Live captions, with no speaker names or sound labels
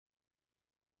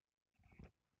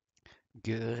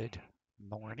Good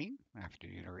morning,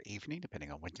 afternoon, or evening,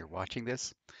 depending on when you're watching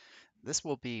this. This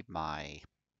will be my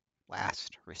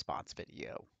last response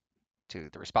video to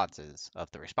the responses of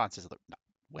the, no,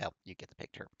 well, you get the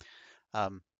picture.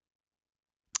 Um,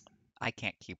 I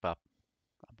can't keep up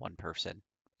on one person,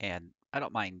 and I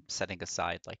don't mind setting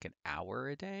aside like an hour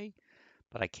a day,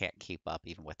 but I can't keep up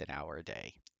even with an hour a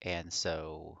day. And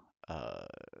so, uh,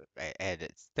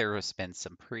 there has been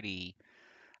some pretty,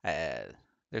 uh,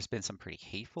 there's been some pretty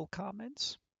hateful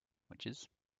comments, which is,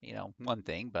 one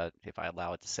thing, but if I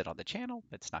allow it to sit on the channel,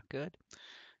 it's not good.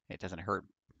 It doesn't hurt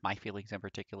my feelings in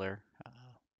particular,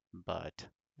 but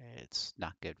it's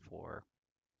not good for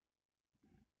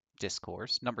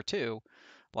discourse. Number two,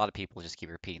 a lot of people just keep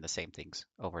repeating the same things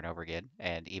over and over again,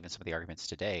 and even some of the arguments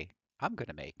today I'm going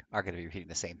to make are going to be repeating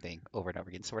the same thing over and over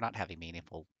again, so we're not having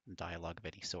meaningful dialogue of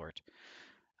any sort.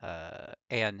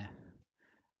 And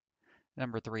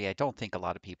number three, I don't think a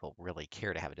lot of people really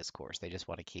care to have a discourse. They just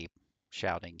want to keep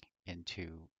shouting into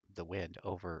the wind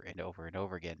over and over and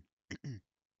over again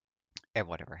and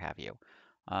whatever have you.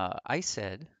 I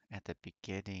said at the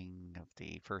beginning of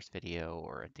the first video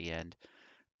or at the end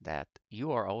that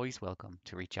you are always welcome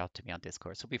to reach out to me on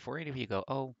Discord. So before any of you go,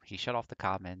 oh, he shut off the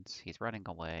comments, he's running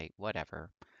away,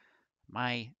 whatever,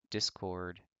 my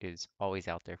Discord is always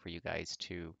out there for you guys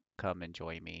to come and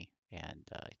join me, and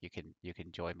you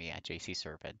can join me at JC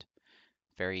Servant.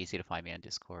 Very easy to find me on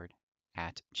Discord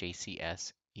at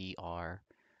JCSER,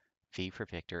 V for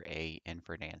Victor, A, N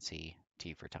for Nancy,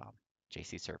 T for Tom.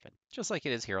 JC Servant. Just like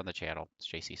it is here on the channel, it's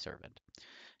JC Servant.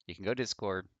 You can go to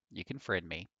Discord, you can friend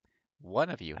me. One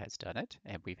of you has done it,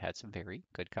 and we've had some very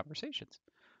good conversations.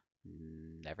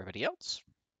 Everybody else,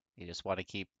 you just want to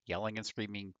keep yelling and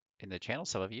screaming in the channel.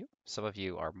 Some of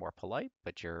you are more polite,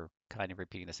 but you're kind of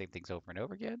repeating the same things over and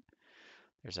over again.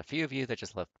 There's a few of you that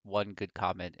just left one good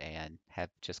comment and have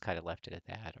just kind of left it at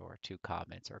that, or two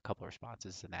comments or a couple of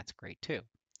responses, and that's great too.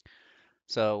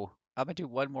 So I'm gonna do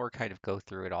one more kind of go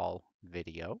through it all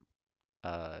video,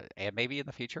 and maybe in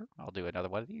the future I'll do another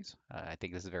one of these. I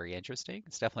think this is very interesting.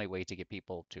 It's definitely a way to get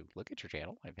people to look at your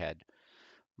channel. I've had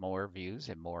more views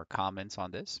and more comments on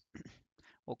this.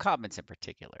 Well, comments in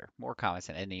particular, more comments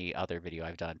than any other video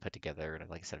I've done put together. And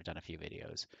like I said, I've done a few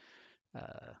videos.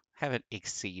 Haven't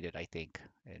exceeded, I think,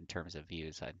 in terms of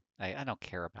views. I don't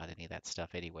care about any of that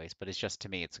stuff anyways, but it's just to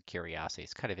me, it's a curiosity.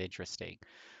 It's kind of interesting.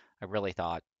 I really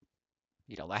thought,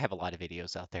 I have a lot of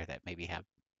videos out there that maybe have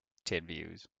 10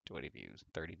 views, 20 views,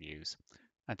 30 views.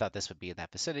 I thought this would be in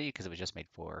that vicinity because it was just made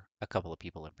for a couple of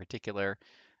people in particular.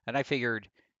 And I figured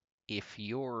if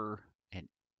you're an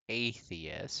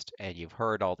atheist and you've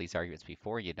heard all these arguments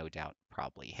before, you no doubt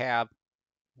probably have,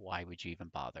 why would you even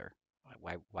bother?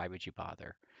 Why would you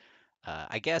bother?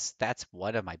 I guess that's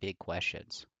one of my big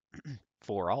questions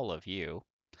for all of you.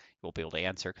 You'll be able to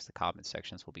answer because the comment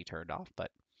sections will be turned off.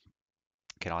 But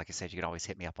like I said, you can always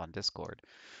hit me up on Discord.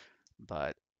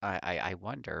 But I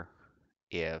wonder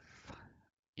if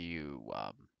you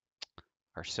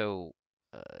are so,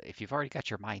 if you've already got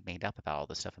your mind made up about all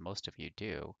this stuff, and most of you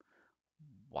do,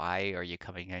 why are you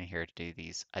coming in here to do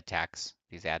these attacks,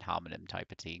 these ad hominem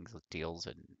type of things, deals,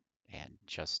 and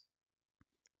just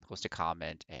post a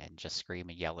comment and just scream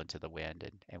and yell into the wind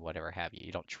and whatever have you?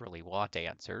 You don't truly want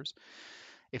answers.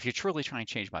 If you're truly trying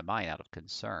to change my mind out of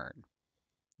concern,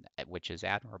 which is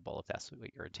admirable if that's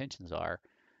what your intentions are,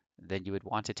 then you would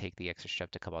want to take the extra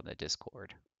step to come on the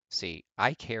Discord. See,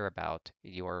 I care about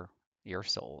your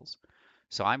souls.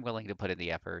 So I'm willing to put in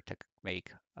the effort to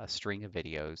make a string of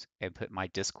videos and put my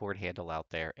Discord handle out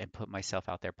there and put myself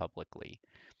out there publicly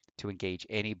to engage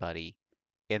anybody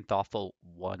in thoughtful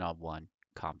one-on-one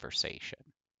conversation.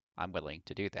 I'm willing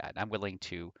to do that. I'm willing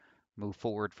to move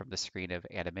forward from the screen of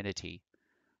anonymity,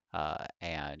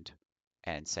 and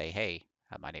say, hey,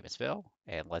 my name is Phil,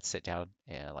 and let's sit down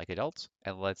like adults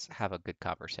and let's have a good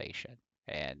conversation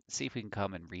and see if we can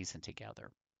come and reason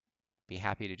together. Be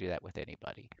happy to do that with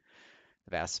anybody.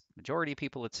 The vast majority of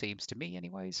people, it seems to me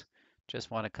anyways,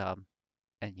 just want to come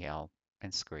and yell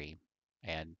and scream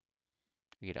and,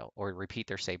 or repeat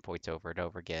their same points over and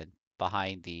over again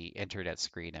behind the internet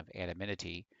screen of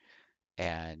anonymity.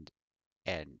 And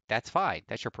that's fine.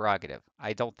 That's your prerogative.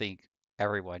 I don't think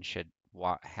everyone should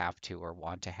have to or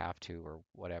want to have to or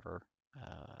whatever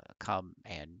come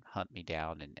and hunt me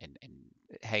down and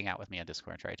hang out with me on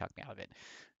Discord and try to talk me out of it.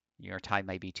 Your time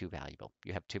may be too valuable.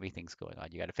 You have too many things going on.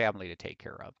 You got a family to take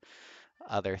care of,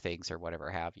 other things or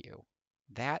whatever have you.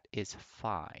 That is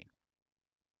fine.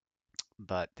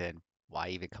 But then why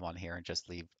even come on here and just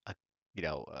leave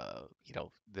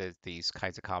these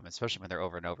kinds of comments, especially when they're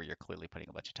over and over, you're clearly putting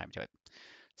a bunch of time to it.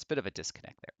 It's a bit of a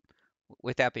disconnect there.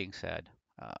 With that being said,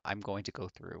 I'm going to go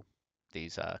through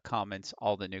these comments,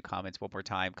 all the new comments one more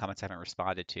time. Comments I haven't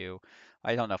responded to.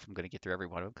 I don't know if I'm going to get through every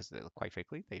one of them because, quite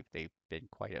frankly, they've been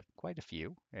quite a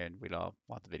few, and we don't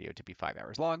want the video to be 5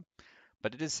 hours long.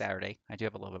 But it is Saturday. I do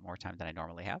have a little bit more time than I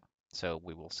normally have, so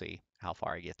we will see how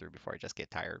far I get through before I just get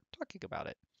tired talking about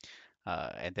it.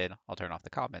 And then I'll turn off the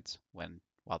comments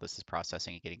while this is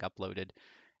processing and getting uploaded.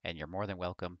 And you're more than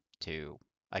welcome to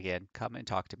again come and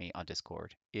talk to me on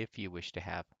Discord if you wish to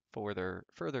have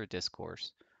further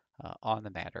discourse on the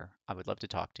matter. I would love to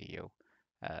talk to you.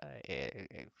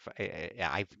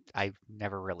 I've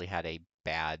never really had a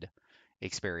bad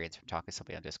experience from talking to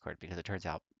somebody on Discord because it turns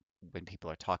out when people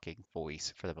are talking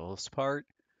voice for the most part,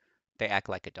 they act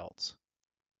like adults.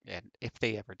 And if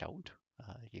they ever don't,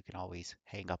 you can always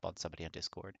hang up on somebody on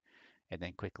Discord and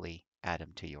then quickly add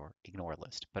them to your ignore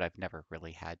list. But I've never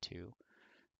really had to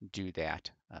do that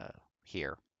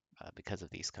here because of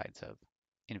these kinds of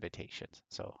invitations.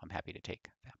 So I'm happy to take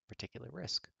that particular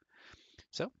risk.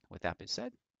 So with that being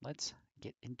said, let's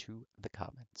get into the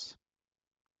comments.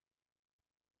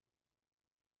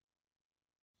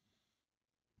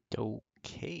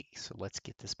 Okay, so let's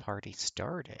get this party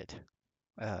started.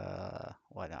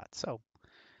 Why not? So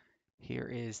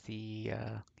here's the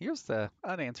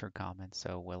unanswered comments.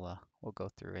 So we'll go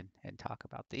through and talk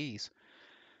about these.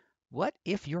 What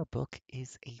if your book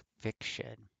is a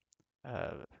fiction?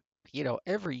 Uh,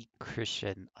 every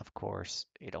Christian, of course,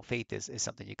 faith is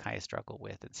something you kind of struggle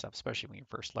with and stuff, especially when you're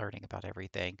first learning about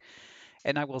everything.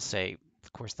 And I will say,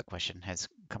 of course, the question has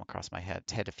come across my head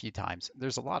a few times.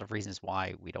 There's a lot of reasons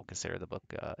why we don't consider the book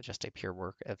just a pure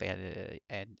work of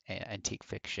antique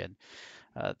fiction.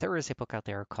 There is a book out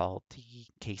there called The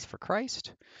Case for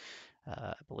Christ.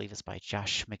 I believe it's by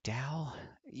Josh McDowell.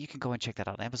 You can go and check that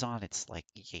out on Amazon. It's like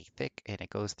yay thick, and it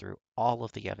goes through all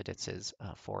of the evidences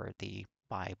for the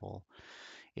Bible,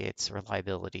 its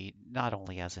reliability, not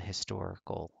only as a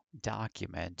historical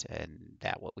document, and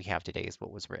that what we have today is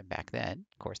what was written back then.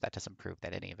 Of course, that doesn't prove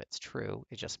that any of it's true.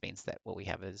 It just means that what we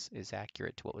have is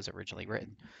accurate to what was originally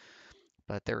written.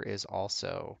 But there is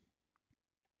also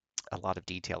a lot of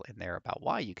detail in there about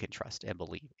why you can trust and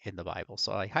believe in the Bible.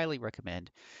 So I highly recommend,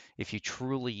 if you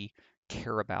truly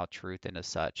care about truth and as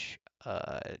such,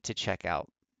 to check out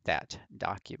that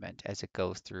document as it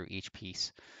goes through each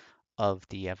piece of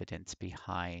the evidence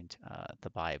behind the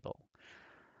Bible.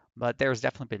 But there's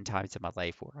definitely been times in my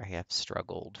life where I have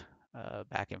struggled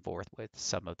back and forth with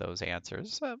some of those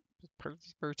answers,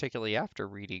 particularly after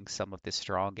reading some of the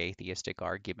strong atheistic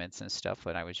arguments and stuff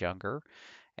when I was younger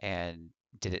and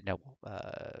didn't know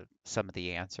some of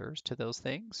the answers to those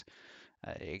things.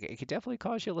 It could definitely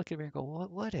cause you to look at me and go,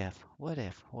 what if, what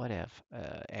if,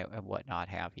 and what not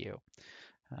have you.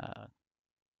 Uh,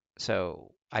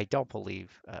 so I don't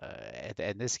believe,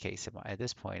 in this case, at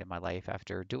this point in my life,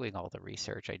 after doing all the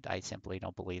research, I simply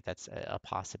don't believe that's a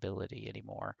possibility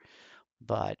anymore.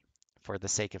 But for the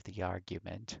sake of the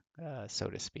argument, so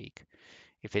to speak,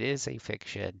 if it is a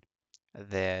fiction,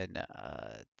 then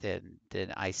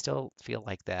I still feel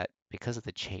like that because of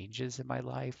the changes in my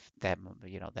life that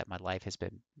that my life has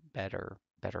been better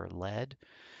led.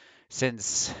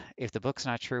 Since if the book's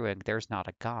not true and there's not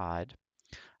a God,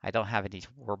 I don't have any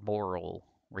moral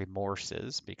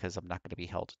remorses because I'm not going to be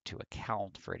held to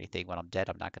account for anything. When I'm dead,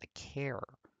 I'm not going to care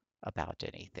about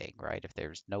anything, right? If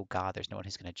there's no God, there's no one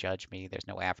who's going to judge me, there's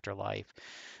no afterlife,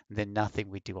 then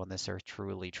nothing we do on this earth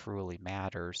truly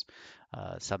matters.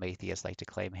 Some atheists like to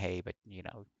claim, hey, but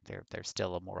there's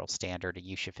still a moral standard and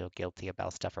you should feel guilty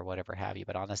about stuff or whatever have you.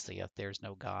 But honestly, if there's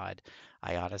no God,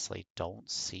 I honestly don't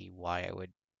see why I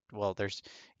would. Well, there's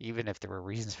even if there were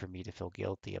reasons for me to feel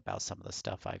guilty about some of the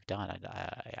stuff I've done,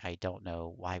 I don't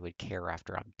know why I would care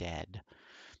after I'm dead.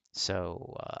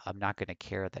 So I'm not going to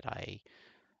care that I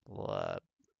uh,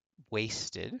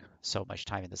 wasted so much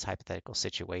time in this hypothetical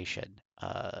situation,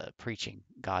 preaching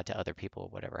God to other people,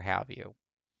 whatever have you.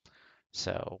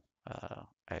 So uh,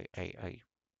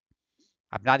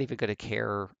 I'm not even going to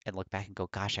care and look back and go,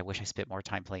 gosh, I wish I spent more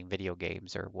time playing video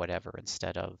games or whatever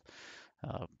instead of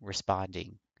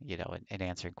responding, and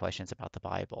answering questions about the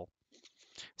Bible.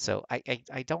 So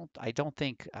I don't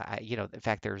think in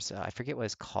fact there's I forget what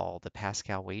it's called, the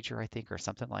Pascal wager I think or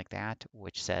something like that,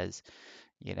 which says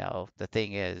the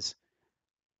thing is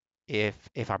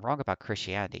if I'm wrong about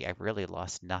Christianity, I've really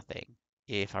lost nothing.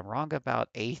 If I'm wrong about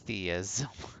atheism,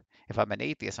 if I'm an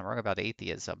atheist, I'm wrong about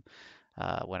atheism.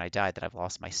 When I die, that I've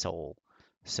lost my soul.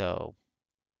 So,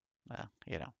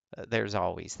 there's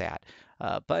always that.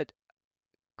 But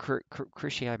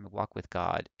Christianity walk with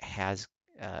God has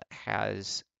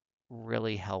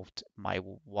really helped my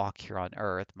walk here on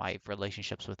earth, my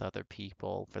relationships with other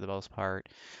people for the most part,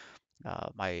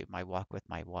 my walk with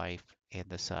my wife and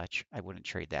the such, I wouldn't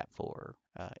trade that for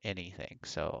anything.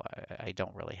 So I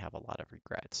don't really have a lot of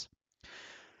regrets.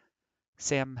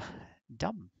 Sam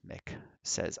Dummick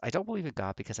says, I don't believe in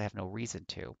God because I have no reason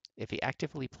to. If he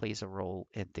actively plays a role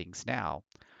in things now,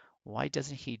 why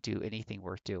doesn't he do anything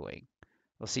worth doing?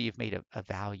 Well, see, you've made a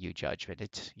value judgment.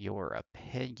 It's your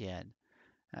opinion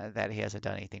that he hasn't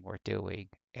done anything worth doing.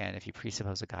 And if you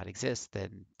presuppose that God exists,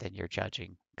 then you're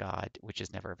judging God, which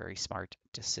is never a very smart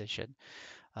decision.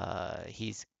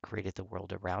 He's created the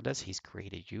world around us. He's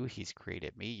created you. He's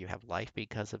created me. You have life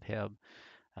because of him.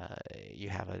 Uh, you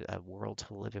have a world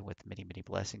to live in with many, many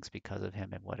blessings because of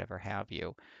him and whatever have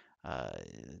you. Uh,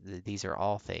 these are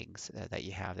all things that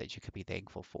you have that you could be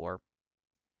thankful for.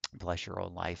 Bless your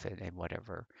own life and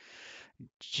whatever.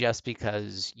 Just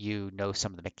because you know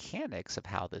some of the mechanics of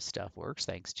how this stuff works,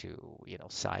 thanks to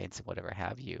science and whatever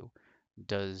have you,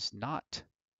 does not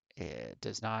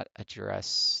does not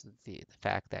address the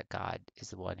fact that God is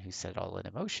the one who set it all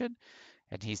in motion,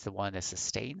 and He's the one that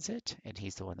sustains it, and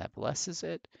He's the one that blesses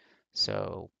it.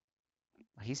 So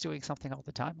He's doing something all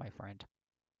the time, my friend.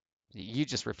 You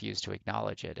just refuse to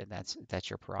acknowledge it, and that's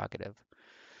your prerogative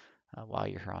while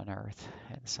you're here on Earth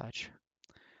and such.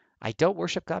 I don't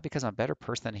worship God because I'm a better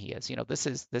person than He is.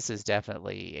 This is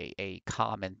definitely a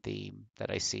common theme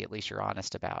that I see. At least you're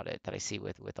honest about it. That I see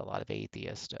with a lot of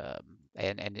atheists,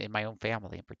 and in my own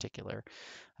family in particular.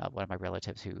 One of my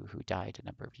relatives who died a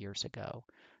number of years ago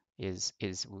is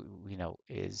it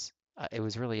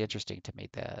was really interesting to me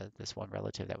that this one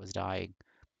relative that was dying.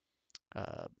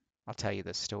 Uh, I'll tell you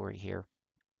this story here.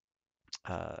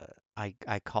 Uh,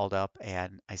 I called up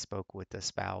and I spoke with the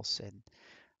spouse and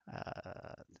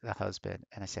the husband,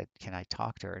 and I said, "Can I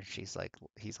talk to her?" And he's like,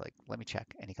 "Let me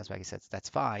check." And he comes back. He says, "That's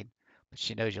fine, but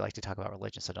she knows you like to talk about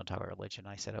religion, so don't talk about religion."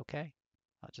 I said, "Okay,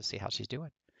 I'll just see how she's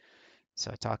doing."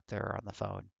 So I talked to her on the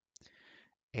phone,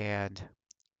 and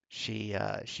she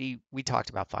we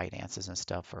talked about finances and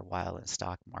stuff for a while in the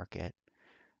stock market,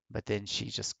 but then she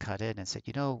just cut in and said,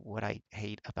 "You know what I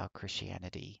hate about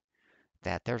Christianity?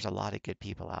 That there's a lot of good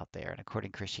people out there, and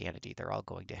according to Christianity, they're all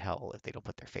going to hell if they don't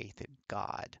put their faith in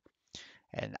God.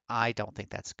 And I don't think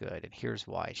that's good. And here's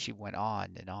why." She went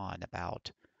on and on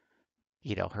about,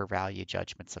 her value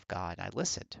judgments of God. And I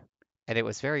listened. And it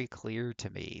was very clear to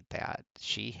me that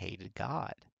she hated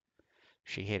God.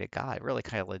 She hated God. It really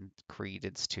kind of lent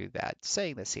credence to that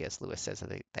saying that C.S. Lewis says that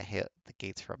the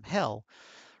gates from hell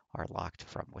are locked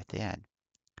from within.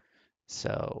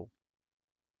 So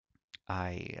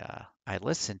I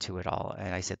listened to it all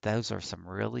and I said, those are some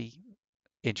really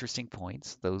interesting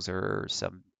points. Those are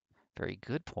some very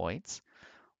good points.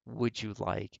 Would you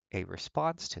like a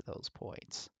response to those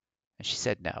points? And she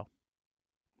said no.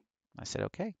 I said,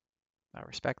 okay, I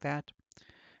respect that.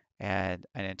 And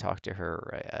I didn't talk to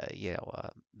her.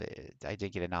 I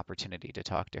did get an opportunity to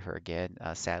talk to her again.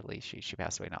 Sadly, she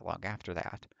passed away not long after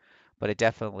that. But it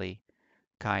definitely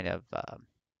kind of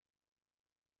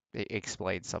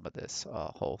explains some of this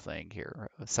whole thing here,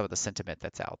 some of the sentiment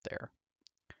that's out there.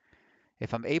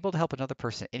 If I'm able to help another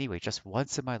person anyway, just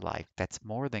once in my life, that's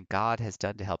more than God has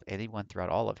done to help anyone throughout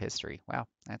all of history. Wow,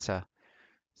 it's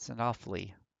an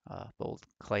awfully bold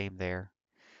claim there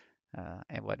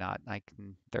and whatnot. I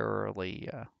can thoroughly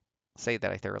say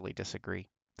that I thoroughly disagree.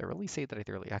 Thoroughly say that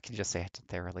I can just say I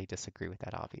thoroughly disagree with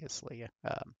that, obviously.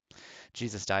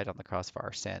 Jesus died on the cross for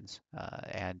our sins.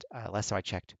 And last time I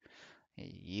checked,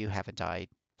 you haven't died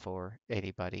for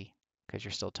anybody because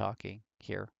you're still talking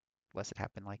here, unless it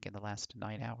happened like in the last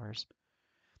 9 hours.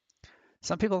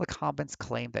 Some people in the comments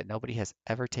claim that nobody has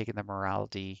ever taken the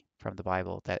morality from the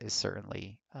Bible. That is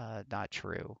certainly not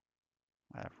true.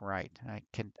 Right. I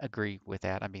can agree with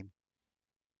that. I mean,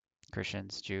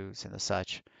 Christians, Jews, and the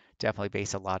such definitely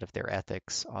base a lot of their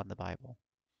ethics on the Bible.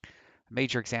 A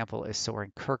major example is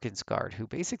Soren Kierkegaard, who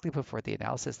basically put forth the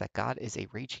analysis that God is a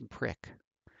raging prick.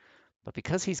 But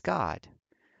because he's God,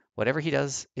 whatever he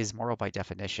does is moral by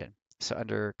definition. So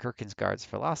under Kierkegaard's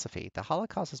philosophy, the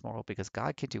Holocaust is moral because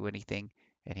God can do anything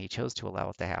and he chose to allow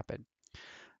it to happen.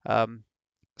 Um,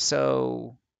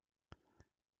 so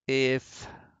if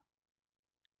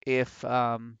if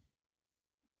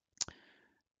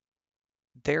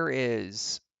there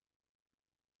is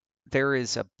there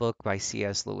is a book by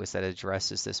C.S. Lewis that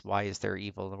addresses this. Why is there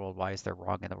evil in the world? Why is there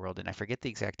wrong in the world? And I forget the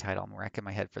exact title. I'm racking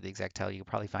my head for the exact title. You can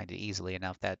probably find it easily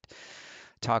enough that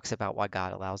talks about why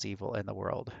God allows evil in the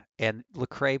world. And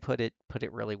Lecrae put it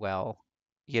really well.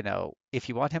 If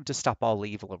you want him to stop all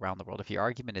evil around the world, if your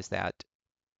argument is that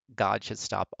God should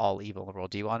stop all evil in the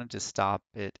world, do you want him to stop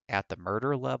it at the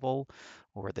murder level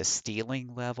or the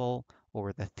stealing level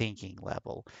or the thinking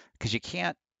level? Because you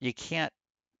can't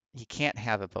he can't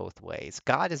have it both ways.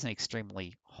 God is an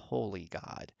extremely holy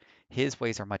God. His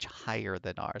ways are much higher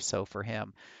than ours. So for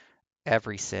him,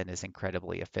 every sin is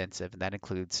incredibly offensive, and that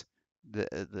includes the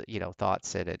thought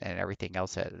sin and everything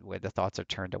else where the thoughts are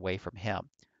turned away from him.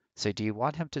 So do you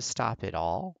want him to stop it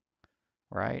all,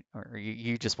 right? Or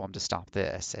you just want him to stop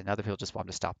this, and other people just want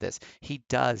him to stop this. He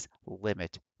does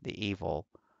limit the evil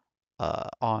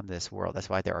on this world. That's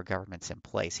why there are governments in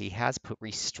place. He has put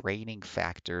restraining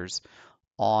factors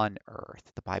on earth.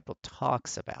 The Bible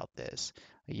talks about this.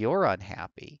 You're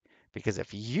unhappy because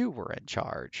if you were in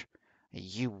charge,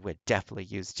 you would definitely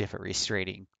use different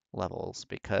restraining levels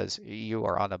because you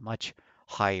are on a much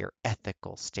higher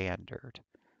ethical standard.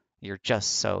 You're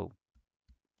just so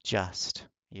just.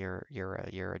 You're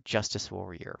a justice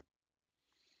warrior.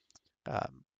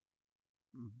 Um,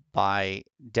 by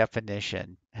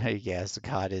definition, yes,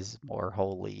 God is more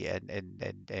holy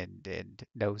and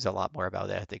knows a lot more about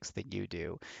ethics than you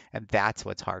do. And that's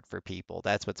what's hard for people.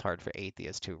 That's what's hard for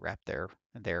atheists to wrap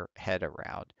their head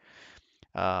around.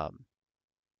 Um,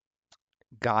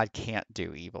 God can't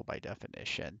do evil by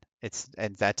definition.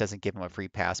 And that doesn't give him a free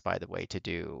pass, by the way, to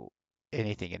do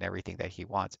anything and everything that he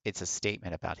wants. It's a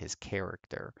statement about his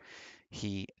character.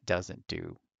 He doesn't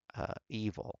do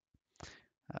evil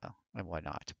and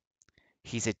whatnot.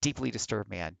 He's a deeply disturbed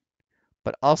man,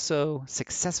 but also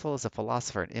successful as a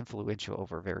philosopher and influential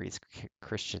over various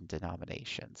Christian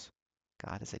denominations.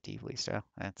 God is a deeply so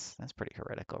that's pretty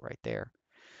heretical right there.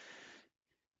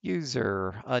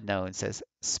 User unknown says,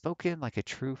 spoken like a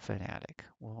true fanatic.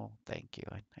 Well, thank you.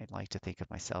 I'd like to think of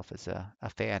myself as a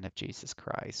fan of Jesus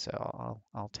Christ, so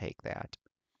I'll take that.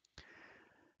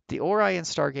 The Ori and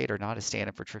Stargate are not a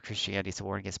stand-up for true Christianity. It's a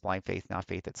warning against blind faith, not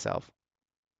faith itself.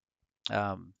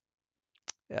 Um,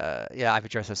 yeah, I've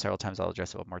addressed this several times. I'll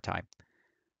address it one more time.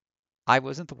 I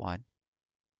wasn't the one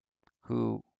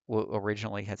who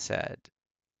originally had said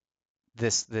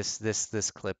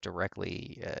this clip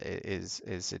directly is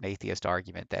an atheist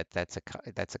argument that's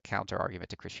a counter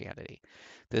argument to Christianity.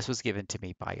 This was given to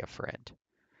me by a friend.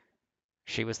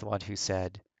 She was the one who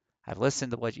said, "I've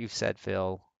listened to what you've said,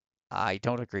 Phil. I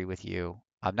don't agree with you.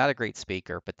 I'm not a great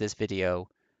speaker, but this video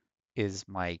is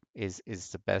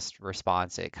the best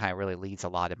response. It kind of really leads a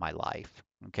lot in my life."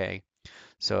 Okay,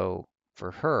 so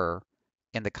for her,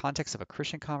 in the context of a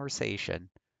Christian conversation,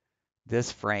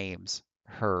 this frames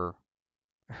her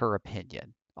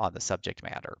opinion on the subject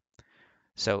matter.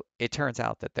 So it turns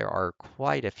out that there are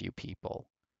quite a few people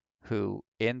who,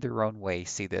 in their own way,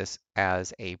 see this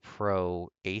as a pro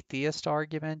atheist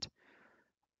argument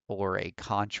or a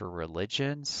contra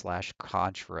religion slash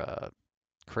contra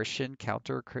Christian,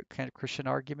 counter Christian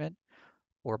argument,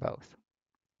 or both.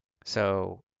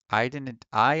 So I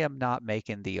am not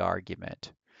making the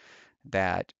argument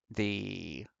that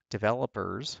the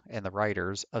developers and the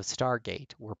writers of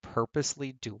Stargate were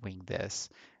purposely doing this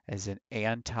as an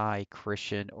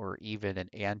anti-Christian or even an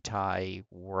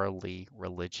anti-worldly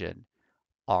religion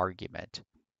argument.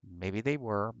 Maybe they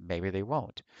were, maybe they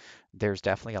won't. There's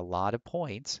definitely a lot of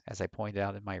points, as I pointed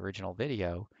out in my original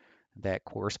video, that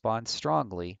correspond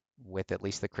strongly with at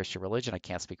least the Christian religion. I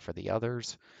can't speak for the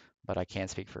others, but I can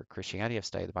speak for Christianity. I've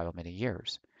studied the Bible many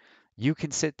years. You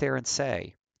can sit there and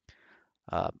say,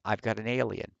 I've got an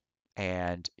alien,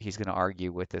 and he's going to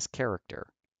argue with this character,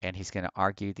 and he's going to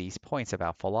argue these points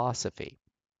about philosophy.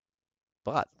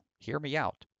 But hear me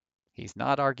out. He's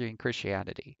not arguing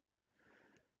Christianity.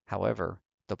 However,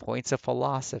 the points of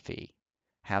philosophy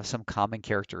have some common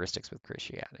characteristics with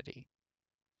Christianity.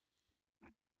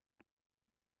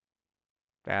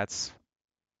 That's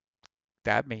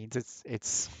that means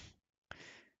it's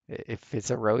if it's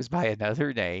a rose by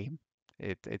another name,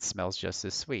 it smells just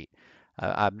as sweet.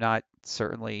 I'm not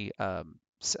certainly,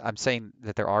 I'm saying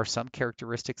that there are some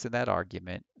characteristics in that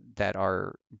argument that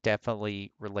are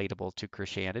definitely relatable to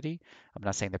Christianity. I'm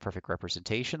not saying they're perfect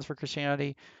representations for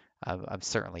Christianity. I'm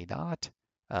certainly not.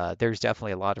 There's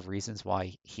definitely a lot of reasons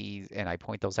why and I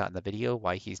point those out in the video,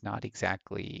 why he's not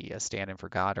exactly a stand-in for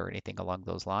God or anything along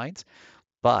those lines.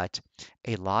 But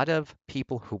a lot of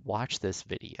people who watch this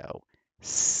video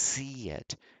see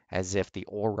it as if the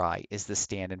Ori is the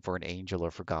stand-in for an angel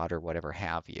or for God or whatever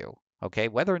have you. Okay,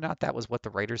 whether or not that was what the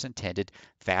writers intended,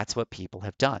 that's what people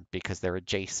have done because they're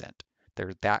adjacent.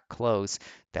 They're that close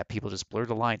that people just blur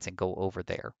the lines and go over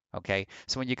there. Okay,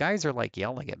 so when you guys are like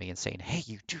yelling at me and saying, "Hey,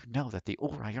 you do know that the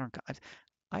Ori aren't God,"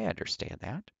 I understand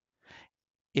that.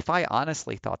 If I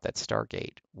honestly thought that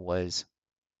Stargate was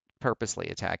purposely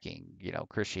attacking,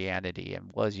 Christianity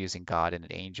and was using God and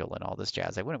an angel and all this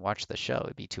jazz, I wouldn't watch the show.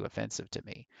 It'd be too offensive to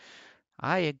me.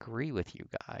 I agree with you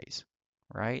guys,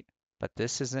 right? But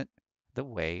this isn't the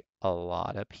way a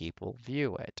lot of people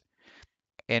view it.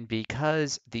 And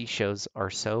because these shows are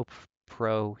so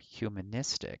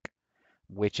pro-humanistic,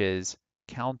 which is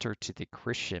counter to the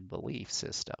Christian belief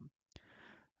system,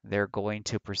 they're going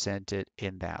to present it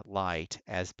in that light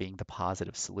as being the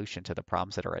positive solution to the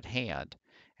problems that are at hand.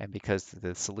 And because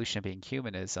the solution being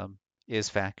humanism is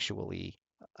factually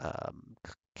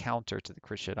counter to the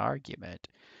Christian argument,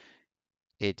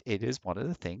 it is one of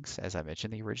the things, as I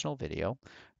mentioned in the original video,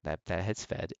 that has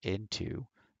fed into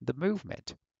the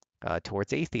movement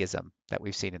towards atheism that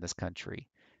we've seen in this country.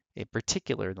 In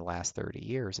particular, in the last 30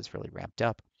 years, it's really ramped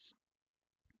up.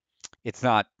 It's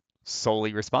not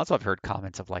solely responsible. I've heard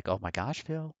comments of like, "Oh my gosh,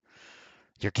 Phil,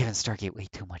 you're giving Stargate way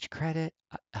too much credit."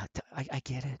 I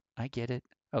get it. I get it.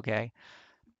 Okay.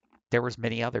 There was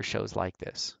many other shows like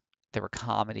this. There were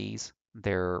comedies,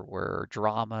 there were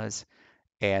dramas,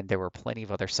 and there were plenty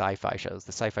of other sci-fi shows.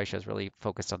 The sci-fi shows really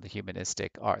focused on the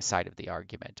humanistic side of the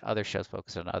argument. Other shows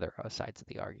focused on other sides of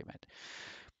the argument.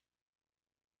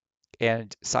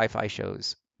 And sci-fi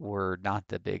shows were not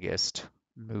the biggest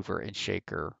mover and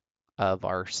shaker of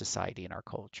our society and our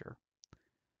culture.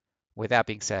 With that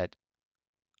being said,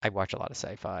 I watch a lot of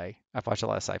sci-fi. I've watched a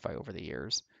lot of sci-fi over the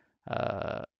years.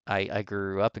 I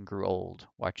grew up and grew old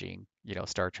watching,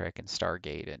 Star Trek and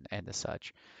Stargate and the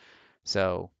such.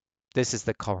 So this is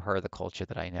the core of the culture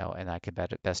that I know and I can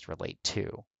best relate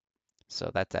to.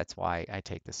 So that's why I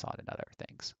take this on and other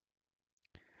things.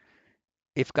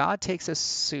 If God takes us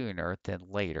sooner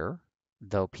than later,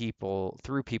 though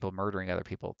through people murdering other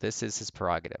people, this is his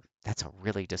prerogative. That's a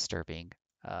really disturbing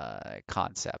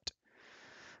concept.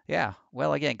 Yeah,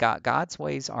 well, again, God's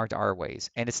ways aren't our ways,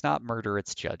 and it's not murder,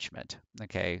 it's judgment.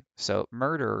 Okay, so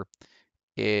murder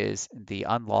is the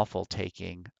unlawful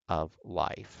taking of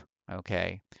life.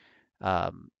 Okay,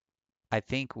 um, I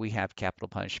think we have capital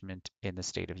punishment in the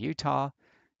state of Utah.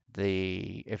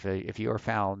 If you are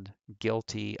found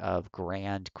guilty of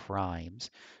grand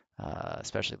crimes,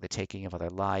 especially the taking of other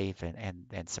life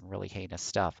and some really heinous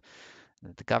stuff,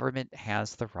 the government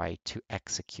has the right to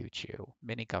execute you.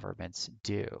 Many governments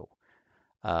do.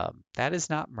 That is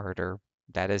not murder.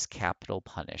 That is capital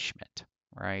punishment,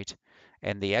 right?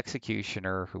 And the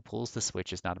executioner who pulls the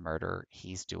switch is not a murderer.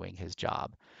 He's doing his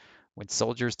job. When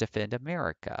soldiers defend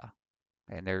America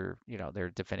and they're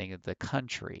defending the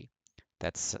country,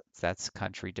 that's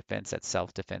country defense, that's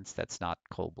self-defense, that's not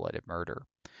cold-blooded murder.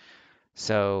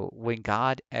 So when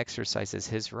God exercises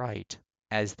his right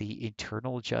as the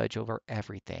eternal judge over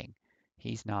everything,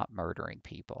 he's not murdering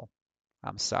people.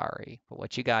 I'm sorry, but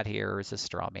what you got here is a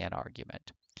straw man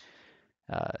argument.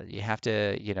 You have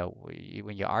to,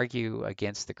 when you argue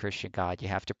against the Christian God, you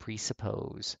have to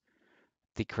presuppose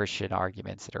the Christian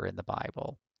arguments that are in the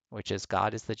Bible, which is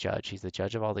God is the judge. He's the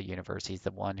judge of all the universe. He's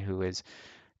the one who is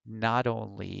not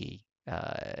only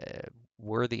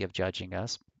worthy of judging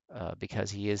us, because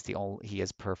he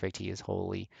is perfect, he is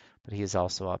holy, but he is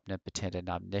also omnipotent and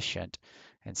omniscient.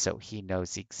 And so he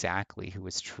knows exactly who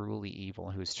is truly evil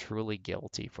and who's truly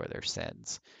guilty for their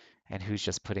sins and who's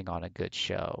just putting on a good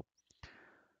show.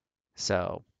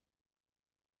 So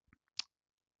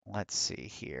let's see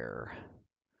here.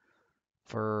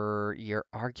 For your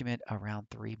argument around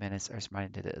 3 minutes, I was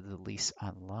reminded of the lease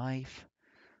on life.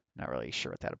 Not really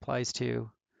sure what that applies to.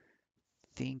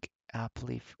 Think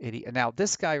Appley idiot. Now,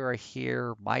 this guy right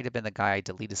here might have been the guy I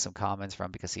deleted some comments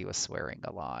from because he was swearing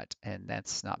a lot, and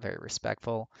that's not very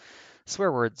respectful.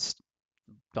 Swear words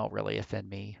don't really offend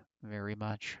me very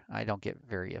much. I don't get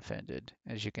very offended.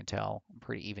 As you can tell, I'm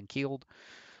pretty even-keeled,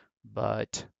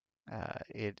 but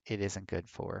it isn't good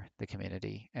for the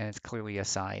community, and it's clearly a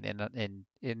sign. And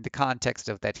in the context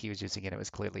of that he was using it, it was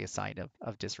clearly a sign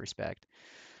of disrespect.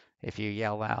 If you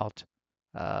yell out,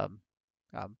 um,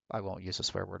 I won't use a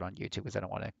swear word on YouTube because I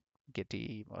don't want to get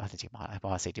I want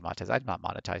to say demonetized. I'm not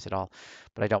monetized at all,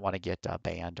 but I don't want to get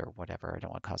banned or whatever. I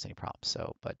don't want to cause any problems.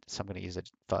 So I'm going to use it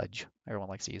fudge. Everyone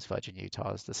likes to use fudge in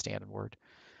Utah as the standard word.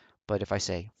 But if I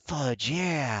say fudge,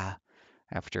 yeah,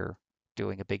 after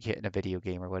doing a big hit in a video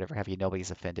game or whatever have you,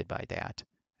 nobody's offended by that.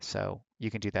 So you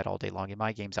can do that all day long. In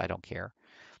my games, I don't care.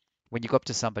 When you go up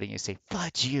to somebody and you say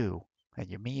fudge you, and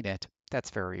you mean it,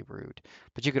 that's very rude.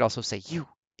 But you could also say you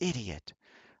idiot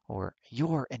or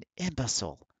you're an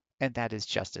imbecile. And that is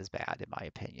just as bad, in my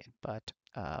opinion. And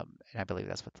I believe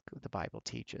that's what the Bible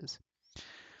teaches.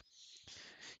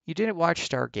 You didn't watch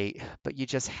Stargate, but you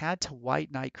just had to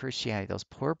white knight Christianity. Those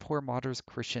poor martyrs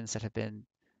Christians that have been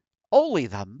only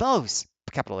the most,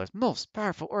 capital S, most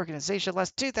powerful organization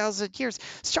last 2,000 years,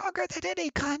 stronger than any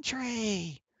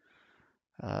country.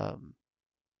 Um,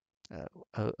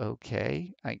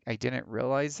 okay. I didn't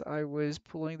realize I was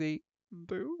pulling the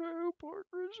boo-hoo poor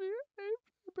Christianity.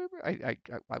 I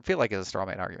feel like it's a straw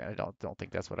man argument. I don't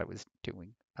think that's what I was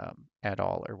doing at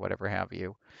all or whatever have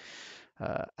you.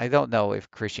 I don't know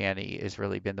if Christianity has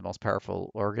really been the most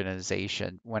powerful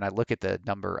organization. When I look at the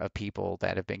number of people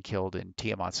that have been killed in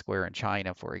Tiananmen Square in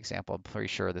China, for example, I'm pretty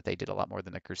sure that they did a lot more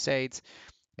than the Crusades.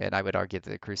 And I would argue that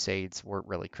the Crusades weren't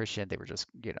really Christian. They were just,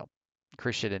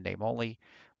 Christian in name only.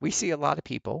 We see a lot of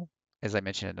people, as I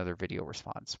mentioned in another video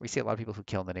response, we see a lot of people who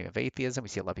kill in the name of atheism. We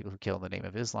see a lot of people who kill in the name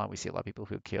of Islam. We see a lot of people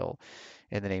who kill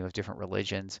in the name of different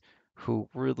religions who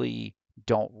really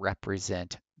don't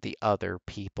represent the other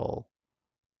people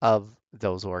of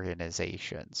those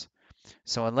organizations.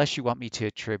 So unless you want me to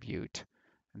attribute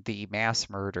the mass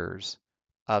murders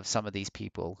of some of these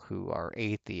people who are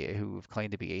atheist, who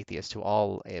claim to be atheists, to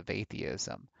all of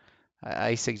atheism,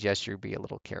 I suggest you be a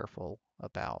little careful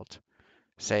about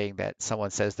saying that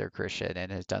someone says they're Christian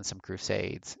and has done some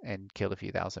crusades and killed a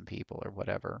few thousand people or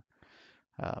whatever.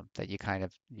 That you kind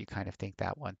of think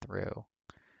that one through.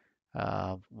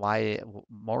 Why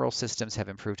moral systems have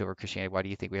improved over Christianity? Why do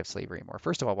you think we have slavery anymore?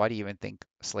 First of all, why do you even think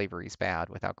slavery is bad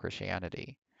without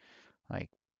Christianity? Like,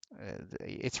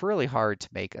 it's really hard to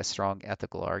make a strong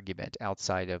ethical argument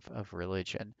outside of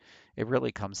religion. It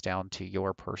really comes down to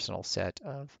your personal set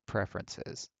of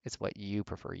preferences. It's what you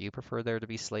prefer. You prefer there to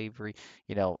be slavery.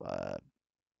 You know,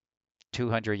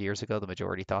 200 years ago, the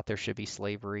majority thought there should be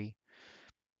slavery.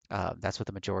 That's what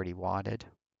the majority wanted.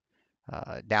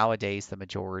 Nowadays, the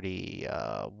majority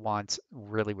wants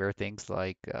really weird things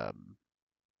like uh,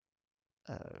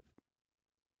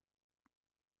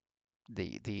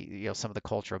 the some of the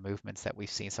cultural movements that we've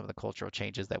seen, some of the cultural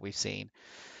changes that we've seen.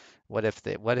 What if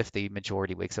the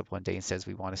majority wakes up one day and says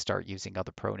we want to start using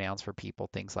other pronouns for people,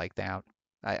 things like that?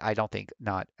 I don't think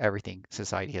not everything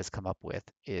society has come up with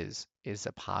is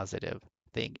a positive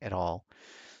thing at all.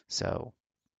 So,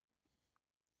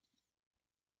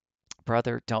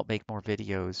 brother, don't make more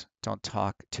videos. Don't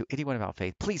talk to anyone about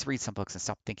faith. Please read some books and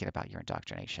stop thinking about your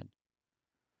indoctrination.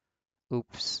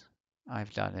 Oops,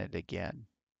 I've done it again.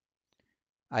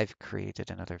 I've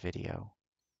created another video.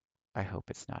 I hope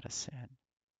it's not a sin.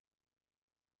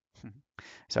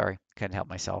 Sorry, couldn't help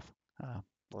myself. A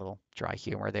little dry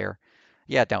humor there.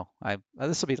 Yeah, no,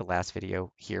 this will be the last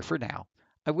video here for now.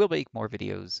 I will make more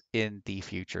videos in the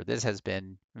future. This has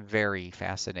been very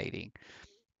fascinating,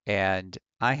 and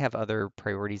I have other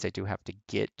priorities I do have to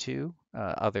get to,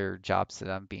 other jobs that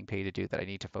I'm being paid to do that I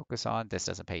need to focus on. This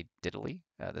doesn't pay diddly.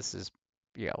 This is,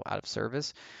 out of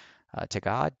service to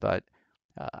God, but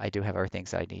I do have other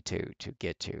things that I need to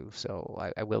get to.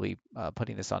 So I will be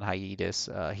putting this on hiatus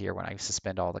here when I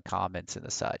suspend all the comments and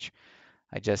the such.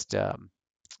 I just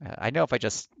I know if I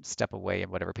just step away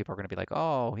and whatever, people are going to be like,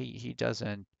 oh, he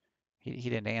doesn't he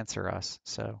didn't answer us.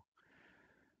 So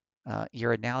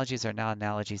your analogies are not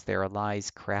analogies; they are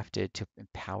lies crafted to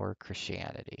empower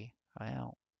Christianity.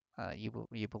 Well,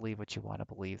 you believe what you want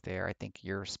to believe there. I think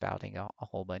you're spouting a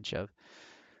whole bunch of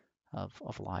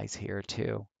lies here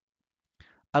too.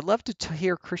 I'd love to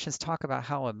hear Christians talk about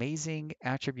how amazing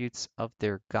attributes of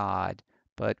their God,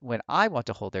 but when I want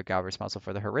to hold their God responsible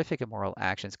for the horrific immoral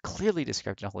actions clearly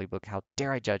described in the Holy Book, how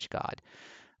dare I judge God?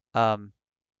 Um,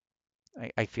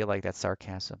 I feel like that's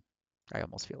sarcasm. I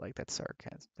almost feel like that's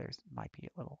sarcasm. There's might be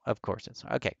a little. Of course it's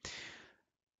okay.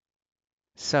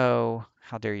 So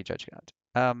how dare you judge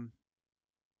God?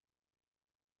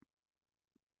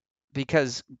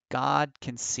 Because God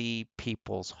can see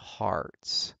people's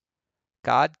hearts.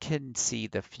 God can see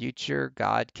the future.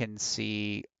 God can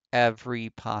see every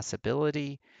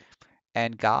possibility.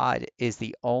 And God is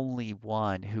the only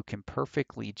one who can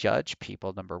perfectly judge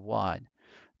people, number one.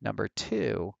 Number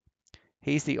two,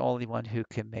 He's the only one who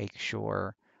can make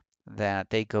sure that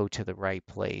they go to the right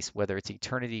place, whether it's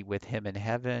eternity with Him in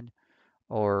heaven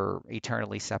or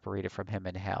eternally separated from Him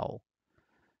in hell.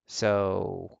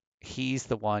 So he's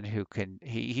the one who can,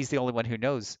 he's the only one who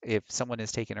knows if someone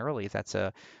is taken early, if that's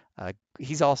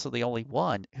he's also the only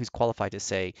one who's qualified to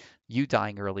say you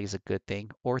dying early is a good thing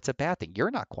or it's a bad thing.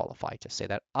 You're not qualified to say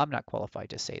that. I'm not qualified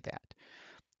to say that.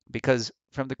 Because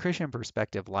from the Christian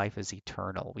perspective, life is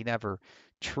eternal. We never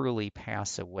truly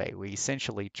pass away. We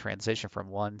essentially transition from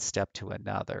one step to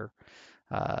another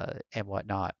and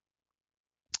whatnot.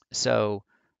 So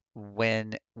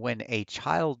when a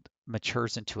child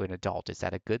matures into an adult, is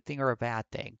that a good thing or a bad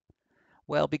thing?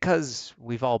 Well, because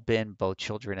we've all been both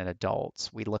children and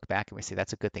adults, we look back and we say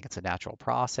that's a good thing. It's a natural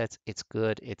process. It's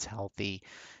good. It's healthy.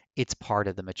 It's part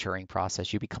of the maturing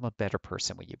process. You become a better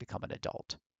person when you become an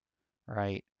adult,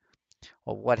 right?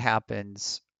 Well, what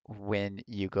happens when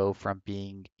you go from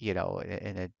being,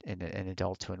 an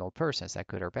adult to an old person? Is that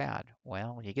good or bad?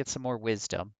 Well, you get some more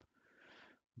wisdom,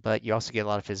 but you also get a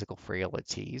lot of physical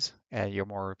frailties, and you're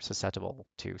more susceptible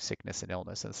to sickness and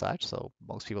illness and such. So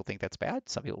most people think that's bad.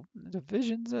 Some people,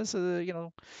 divisions,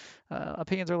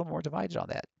 opinions are a little more divided on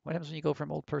that. What happens when you go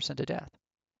from old person to death?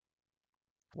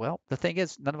 Well, the thing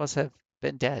is, none of us have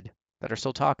been dead that are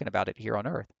still talking about it here on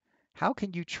Earth. How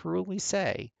can you truly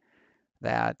say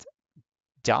that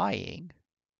dying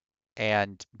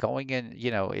and going in,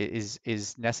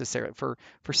 is necessary for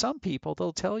some people?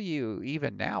 They'll tell you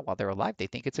even now while they're alive, they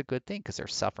think it's a good thing because they're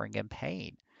suffering in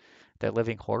pain. They're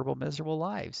living horrible, miserable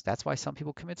lives. That's why some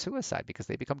people commit suicide because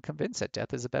they become convinced that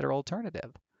death is a better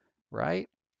alternative, right?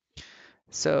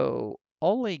 So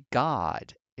only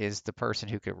God is the person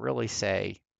who could really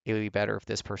say it would be better if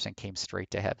this person came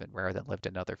straight to heaven rather than lived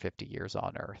another 50 years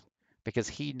on earth because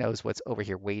he knows what's over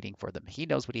here waiting for them. He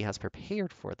knows what he has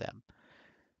prepared for them.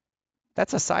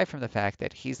 That's aside from the fact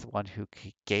that he's the one who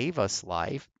gave us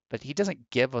life, but he doesn't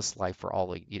give us life for all,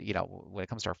 when it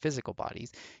comes to our physical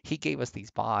bodies. He gave us these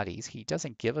bodies. He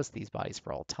doesn't give us these bodies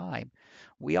for all time.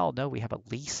 We all know we have a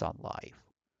lease on life,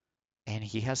 and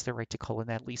he has the right to call in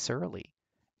that lease early.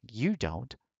 You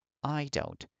don't. I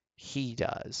don't. He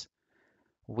does.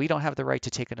 We don't have the right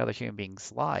to take another human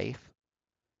being's life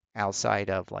outside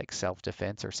of like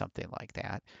self-defense or something like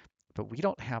that. But we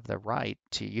don't have the right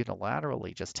to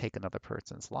unilaterally just take another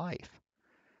person's life.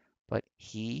 But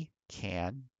he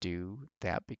can do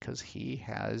that because he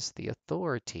has the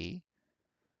authority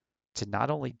to not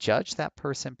only judge that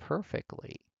person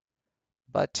perfectly,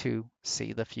 but to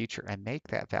see the future and make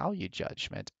that value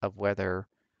judgment of whether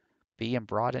being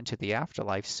brought into the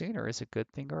afterlife sooner is a good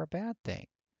thing or a bad thing.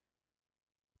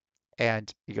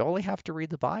 And you only have to read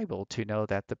the Bible to know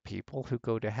that the people who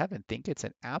go to heaven think it's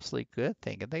an absolutely good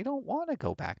thing and they don't want to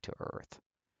go back to earth.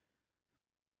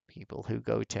 People who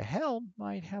go to hell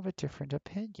might have a different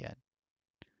opinion.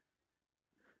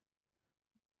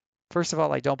 First of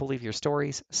all, I don't believe your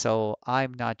stories, so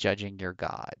I'm not judging your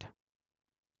God.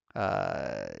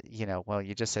 Well,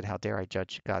 you just said, how dare I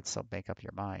judge God, so make up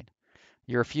your mind.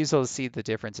 Your refusal to see the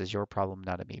difference is your problem,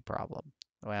 not a me problem.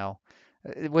 Well,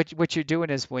 what you're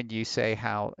doing is when you say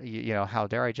how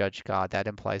dare I judge God, that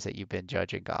implies that you've been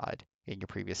judging God in your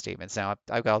previous statements. Now,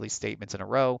 I've got all these statements in a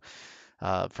row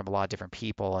from a lot of different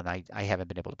people, and I haven't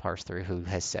been able to parse through who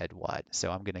has said what.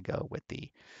 So I'm going to go with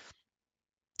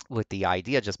the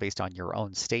idea just based on your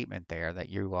own statement there that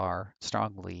you are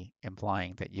strongly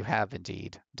implying that you have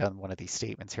indeed done one of these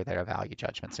statements here that are value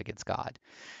judgments against God.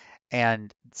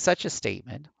 And such a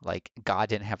statement, like God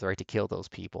didn't have the right to kill those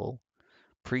people,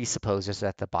 presupposes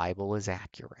that the Bible is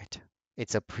accurate.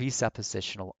 It's a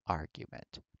presuppositional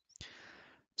argument.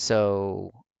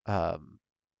 So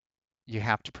you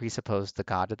have to presuppose the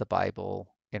God of the Bible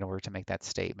in order to make that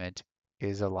statement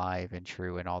is alive and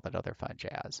true and all that other fun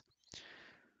jazz.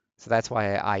 So that's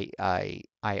why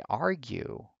I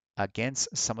argue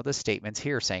against some of the statements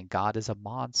here saying God is a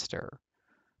monster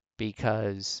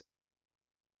because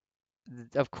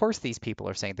of course these people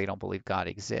are saying they don't believe God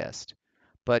exists.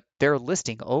 But they're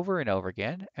listing over and over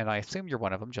again, and I assume you're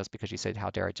one of them just because you said,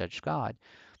 "How dare I judge God?"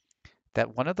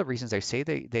 That one of the reasons they say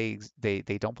they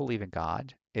don't believe in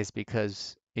God is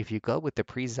because if you go with the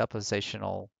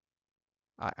presuppositional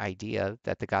idea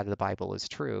that the God of the Bible is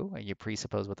true, and you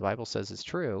presuppose what the Bible says is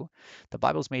true, the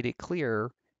Bible's made it clear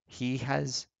He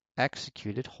has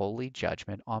executed holy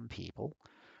judgment on people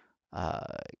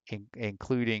uh,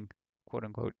 including quote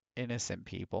unquote innocent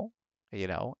people,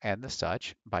 and the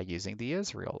such by using the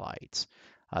Israelites.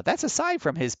 That's aside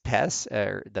from his pests,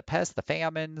 the pests, the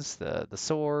famines, the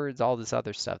swords, all this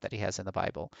other stuff that he has in the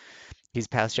Bible. He's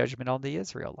passed judgment on the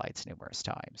Israelites numerous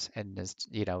times and has,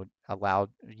 allowed,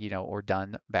 or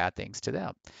done bad things to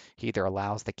them. He either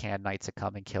allows the Canaanites to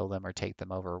come and kill them or take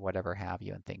them over or whatever have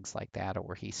you and things like that,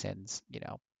 or he sends,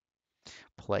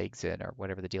 plagues in or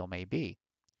whatever the deal may be.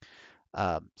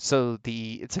 So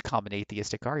it's a common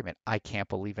atheistic argument. I can't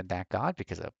believe in that God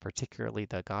because particularly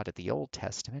the God of the Old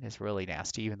Testament is really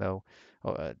nasty, even though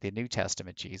the New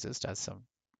Testament Jesus does some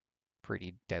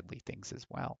pretty deadly things as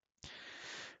well.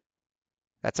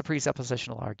 That's a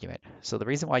presuppositional argument. So the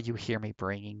reason why you hear me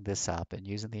bringing this up and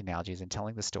using the analogies and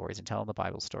telling the stories and telling the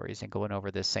Bible stories and going over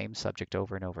this same subject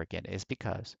over and over again is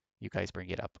because you guys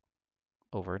bring it up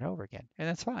over and over again, and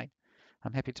that's fine.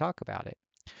 I'm happy to talk about it.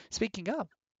 Speaking of,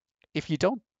 if you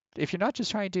don't, if you're not just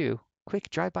trying to do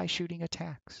quick drive-by shooting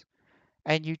attacks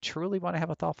and you truly want to have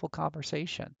a thoughtful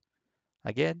conversation,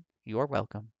 again, you're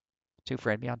welcome to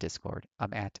friend me on Discord.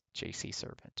 I'm at JC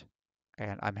Servant.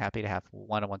 And I'm happy to have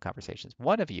one-on-one conversations.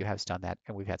 One of you has done that,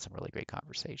 and we've had some really great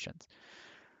conversations.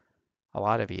 A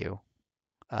lot of you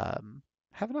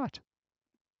have not.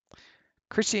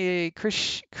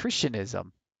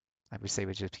 Christianism. I would say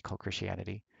would just be called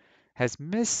Christianity, has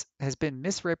been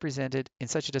misrepresented in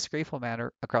such a disgraceful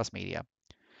manner across media.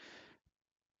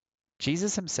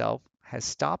 Jesus himself has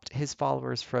stopped his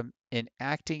followers from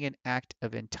enacting an act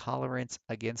of intolerance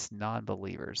against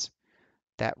non-believers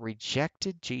that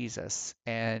rejected Jesus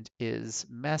and his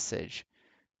message,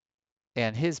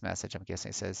 I'm guessing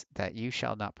it says that you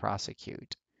shall not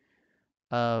prosecute.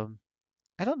 Um,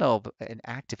 I don't know, an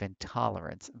act of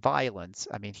intolerance, violence.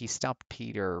 I mean, he stopped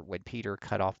Peter when Peter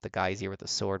cut off the guy's ear with a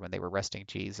sword when they were arresting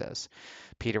Jesus.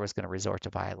 Peter was going to resort to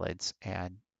violence,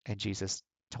 and Jesus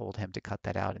told him to cut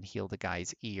that out and heal the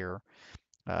guy's ear.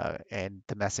 And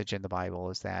the message in the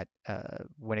Bible is that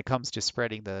when it comes to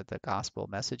spreading the gospel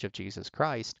message of Jesus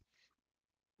Christ,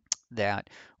 that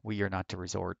we are not to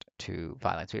resort to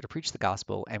violence. We are to preach the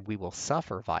gospel, and we will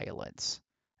suffer violence.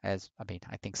 As I mean,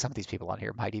 I think some of these people on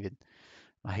here might even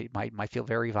might feel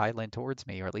very violent towards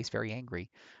me, or at least very angry.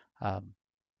 Um,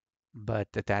 but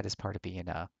that is part of being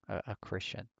a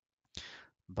Christian.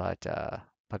 But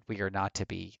but we are not to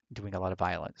be doing a lot of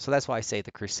violence. So that's why I say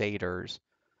the Crusaders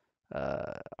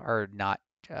are not.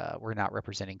 We're not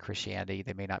representing Christianity.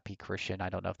 They may not be Christian. I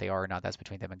don't know if they are or not. That's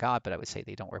between them and God. But I would say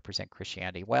they don't represent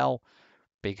Christianity well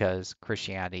because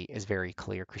Christianity is very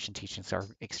clear. Christian teachings are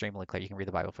extremely clear. You can read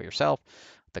the Bible for yourself.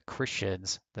 The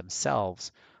Christians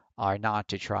themselves are not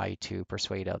to try to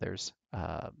persuade others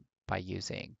by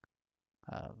using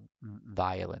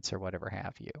violence or whatever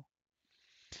have you.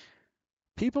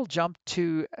 People jump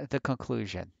to the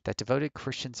conclusion that devoted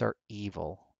Christians are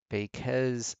evil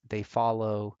because they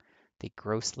follow the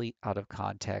grossly out of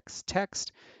context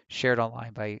text shared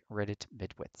online by Reddit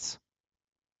midwits.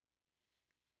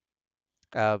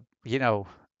 You know,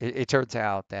 it turns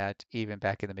out that even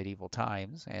back in the medieval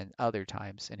times and other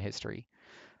times in history,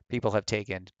 people have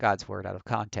taken God's word out of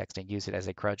context and used it as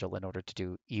a cudgel in order to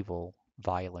do evil,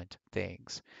 violent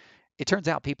things. It turns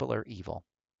out people are evil.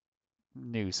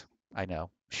 News, I know,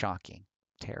 shocking,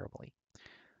 terribly.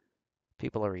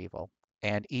 People are evil.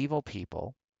 And evil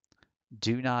people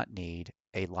do not need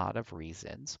a lot of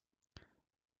reasons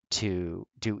to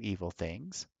do evil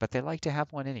things, but they like to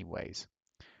have one anyways.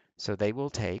 So they will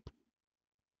take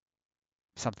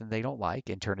something they don't like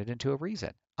and turn it into a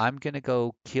reason. I'm going to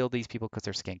go kill these people because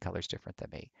their skin color is different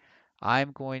than me.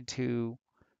 I'm going to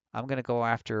I'm going to go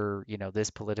after, this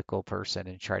political person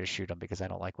and try to shoot him because I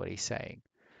don't like what he's saying.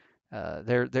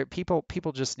 They're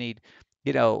people just need,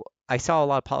 I saw a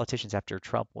lot of politicians after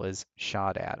Trump was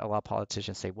shot at. A lot of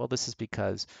politicians say, well, this is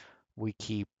because we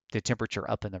keep the temperature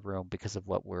up in the room because of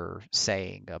what we're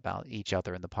saying about each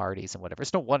other in the parties and whatever.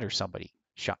 It's no wonder somebody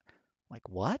shot. Like,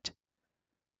 what?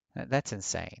 That's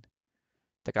insane.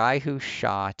 The guy who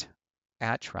shot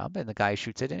at Trump and the guy who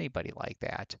shoots at anybody like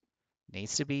that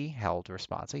needs to be held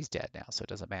responsible. He's dead now, so it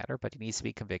doesn't matter, but he needs to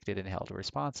be convicted and held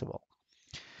responsible.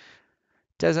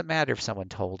 Doesn't matter if someone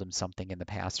told him something in the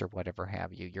past or whatever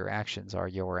have you. Your actions are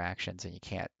your actions, and you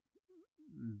can't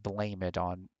blame it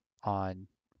on on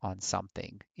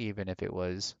something, even if it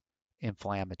was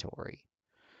inflammatory.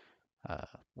 Uh,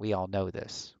 we all know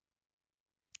this.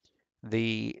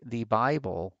 The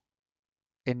Bible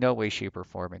in no way, shape, or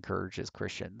form encourages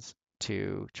Christians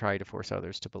to try to force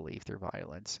others to believe through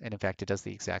violence. And in fact, it does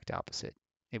the exact opposite.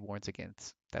 It warns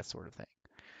against that sort of thing.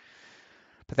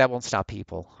 But that won't stop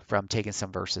people from taking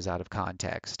some verses out of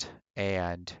context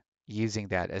and using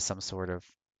that as some sort of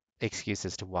excuse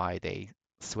as to why they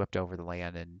swept over the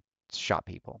land and shot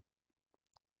people.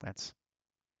 That's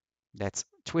that's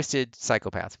twisted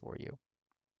psychopaths for you.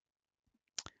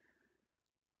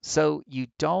 So you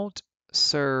don't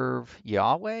serve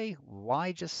Yahweh?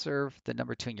 Why just serve the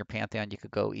number two in your pantheon? You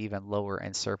could go even lower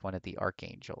and serve one of the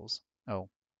archangels. Oh,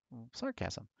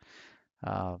 sarcasm.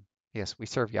 Yes, we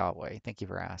serve Yahweh. Thank you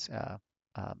for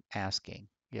asking.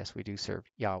 Yes, we do serve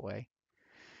Yahweh.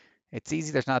 It's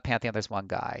easy. There's not a pantheon. There's one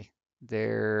guy.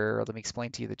 Let me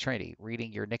explain to you the Trinity.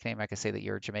 Reading your nickname, I can say that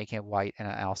you're Jamaican, white, and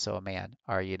also a man.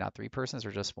 Are you not three persons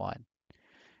or just one?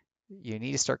 You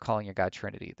need to start calling your God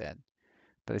Trinity then.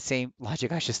 By the same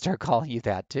logic, I should start calling you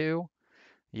that too.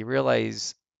 You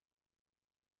realize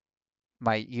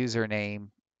my username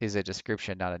is a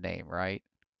description, not a name, right?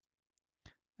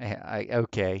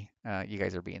 Okay, you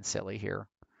guys are being silly here.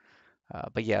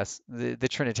 But yes, the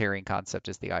Trinitarian concept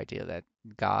is the idea that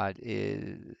God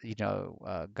is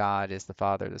the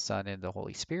Father, the Son, and the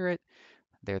Holy Spirit.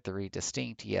 They're three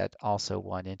distinct yet also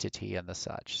one entity and the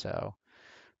such. So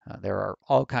there are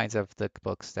all kinds of the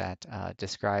books that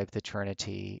describe the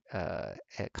Trinity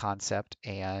concept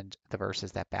and the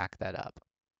verses that back that up.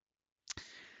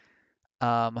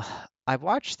 Um, I've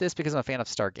watched this because I'm a fan of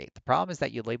Stargate. The problem is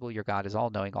that you label your God as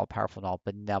all-knowing, all-powerful, and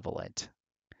all-benevolent.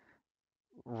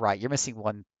 Right, you're missing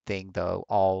one thing though.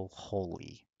 All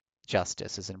holy.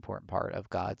 Justice is an important part of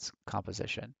God's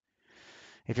composition.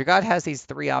 If your God has these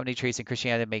three omni traits in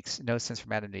Christianity, it makes no sense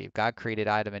from Adam and Eve. God created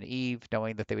Adam and Eve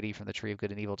knowing that they would eat from the tree of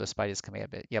good and evil despite his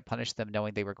commandment, yet punished them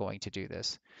knowing they were going to do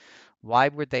this. Why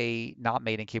were they not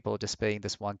made incapable of disobeying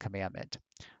this one commandment?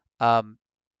 Um,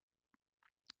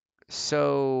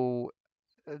 so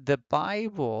the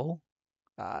Bible,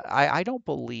 I don't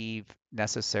believe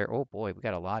necessary. Oh boy, we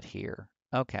got a lot here.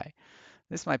 Okay.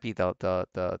 This might be the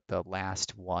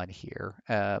last one here,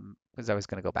 because I was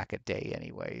going to go back a day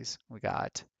anyways. We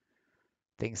got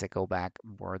things that go back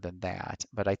more than that,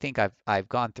 but I think I've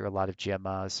gone through a lot of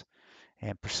gemmas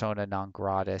and persona non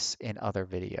gratis in other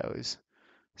videos,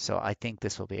 so I think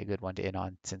this will be a good one to end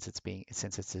on since it's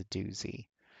a doozy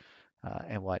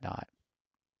and whatnot.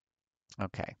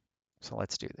 Okay, so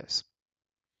let's do this.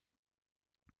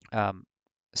 Um,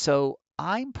 so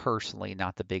I'm personally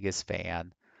not the biggest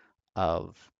fan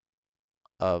of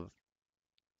of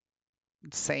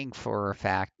saying for a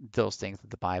fact those things that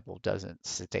the Bible doesn't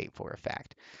state for a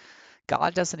fact.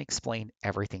 God doesn't explain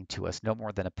everything to us no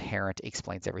more than a parent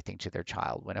explains everything to their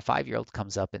child. When a 5-year-old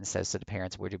comes up and says to the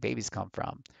parents, "Where do babies come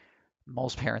from?"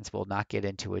 most parents will not get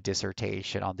into a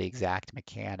dissertation on the exact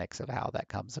mechanics of how that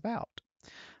comes about.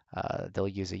 They'll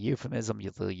use a euphemism,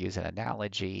 they'll use an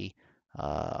analogy,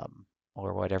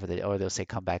 or whatever, or they'll say,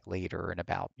 "Come back later in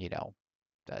about,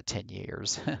 10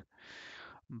 years."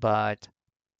 But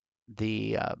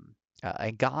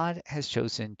and God has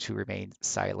chosen to remain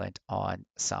silent on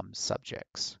some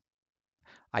subjects.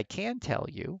 I can tell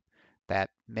you that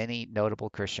many notable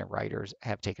Christian writers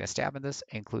have taken a stab in this,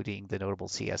 including the notable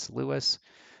C.S. Lewis,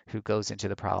 who goes into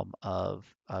the problem of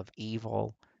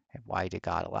evil and why did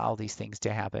God allow these things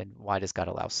to happen? Why does God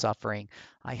allow suffering?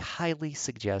 I highly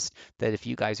suggest that if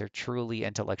you guys are truly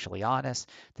intellectually honest,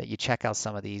 that you check out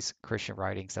some of these Christian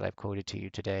writings that I've quoted to you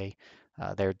today.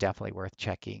 They're definitely worth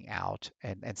checking out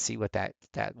and see what that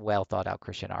well thought out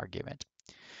Christian argument.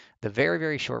 The very,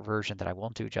 very short version that I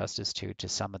won't do justice to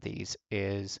some of these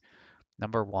is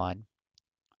number one,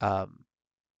 um,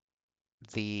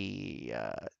 the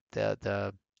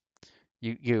the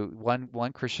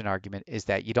one Christian argument is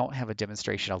that you don't have a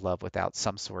demonstration of love without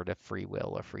some sort of free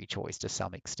will or free choice to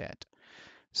some extent.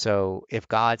 So if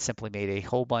God simply made a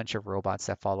whole bunch of robots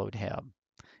that followed him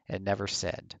and never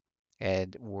sinned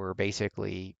and were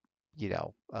basically,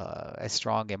 as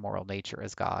strong in moral nature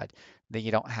as God, then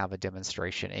you don't have a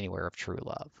demonstration anywhere of true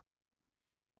love.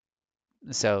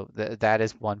 So that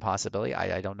is one possibility.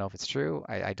 I don't know if it's true.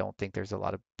 I don't think there's a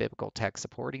lot of biblical text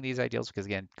supporting these ideals because,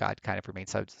 again, God kind of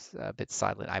remains a bit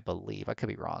silent, I believe. I could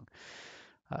be wrong.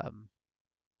 Um,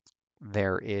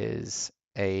 there is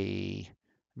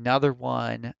another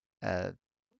one. Uh,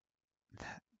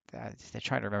 I'm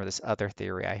trying to remember this other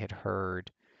theory I had heard.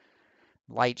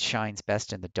 Light shines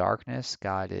best in the darkness.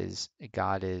 God is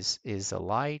a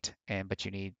light, and but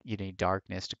you need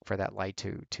darkness for that light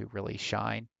to really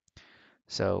shine.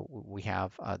 So we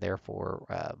have, therefore,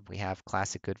 we have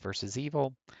classic good versus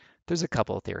evil. There's a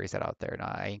couple of theories that are out there, and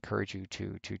I encourage you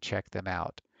to check them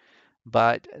out.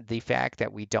 But the fact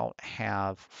that we don't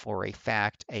have, for a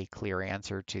fact, a clear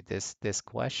answer to this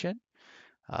question,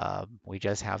 we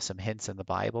just have some hints in the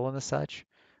Bible and the such,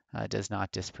 does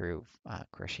not disprove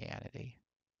Christianity.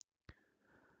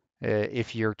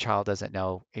 If your child doesn't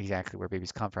know exactly where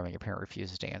babies come from and your parent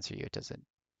refuses to answer you, it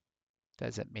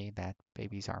doesn't mean that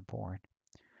babies aren't born.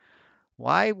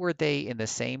 Why were they in the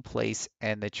same place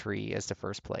and the tree as the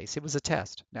first place? It was a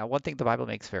test. Now, one thing the Bible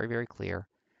makes very, very clear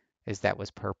is that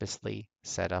was purposely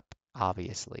set up,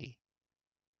 obviously,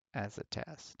 as a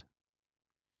test.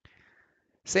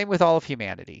 Same with all of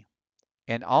humanity.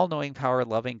 An all knowing, power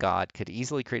loving God could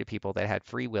easily create a people that had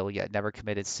free will yet never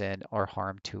committed sin or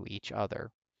harm to each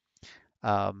other.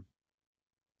 Um,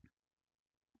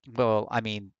 well, I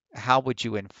mean, how would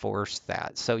you enforce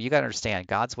that? So you got to understand,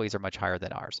 God's ways are much higher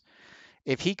than ours.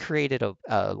 If he created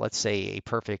let's say, a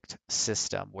perfect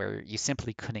system where you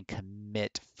simply couldn't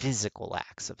commit physical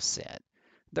acts of sin,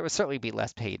 there would certainly be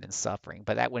less pain and suffering,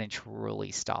 but that wouldn't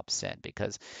truly stop sin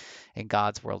because in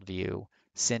God's worldview,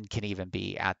 sin can even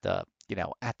be at the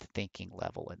thinking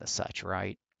level and the such,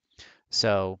 right?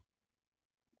 So,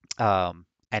 and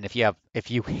if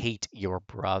you hate your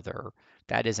brother,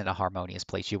 that isn't a harmonious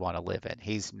place you want to live in.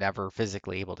 He's never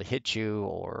physically able to hit you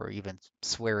or even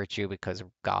swear at you because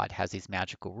God has these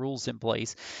magical rules in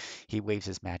place. He waves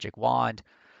his magic wand.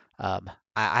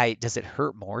 Does it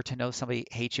hurt more to know somebody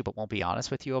hates you but won't be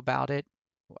honest with you about it?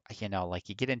 Like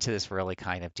you get into this really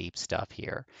kind of deep stuff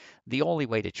here. The only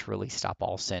way to truly stop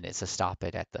all sin is to stop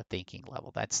it at the thinking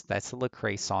level. That's the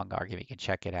Lecrae song argument. You can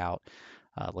check it out.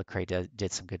 Lecrae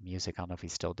did some good music. I don't know if he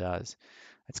still does.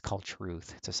 It's called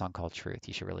Truth. It's a song called Truth.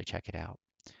 You should really check it out.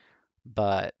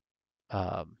 But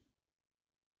um,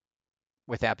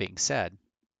 with that being said,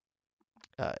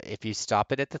 if you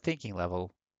stop it at the thinking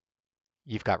level,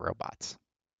 you've got robots.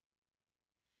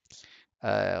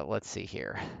 Let's see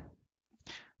here.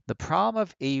 The problem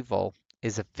of evil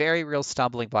is a very real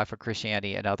stumbling block for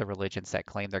Christianity and other religions that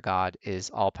claim their God is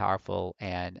all powerful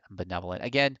and benevolent.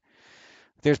 Again,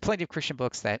 there's plenty of Christian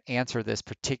books that answer this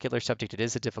particular subject. It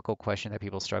is a difficult question that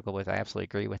people struggle with. I absolutely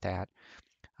agree with that.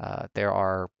 There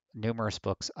are numerous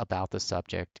books about the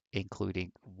subject,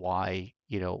 including why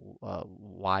the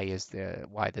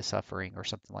suffering or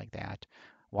something like that.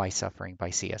 Why Suffering by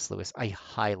C.S. Lewis. I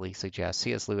highly suggest.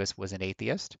 C.S. Lewis was an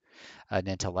atheist, an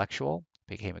intellectual,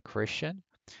 became a Christian.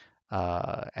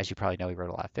 As you probably know, he wrote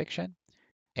a lot of fiction,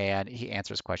 and he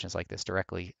answers questions like this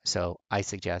directly. So I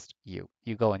suggest you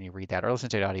go and you read that, or listen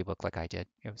to an audiobook like I did.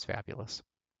 It was fabulous.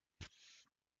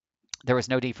 There was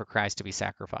no need for Christ to be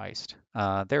sacrificed.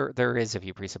 There is if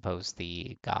you presuppose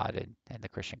the God and the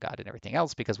Christian God and everything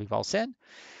else, because we've all sinned,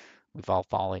 we've all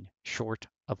fallen short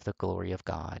of the glory of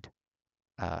God.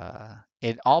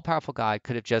 An all-powerful God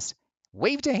could have just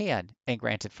waved a hand and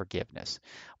granted forgiveness.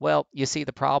 Well, you see,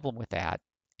 the problem with that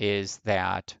is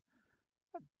that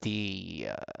the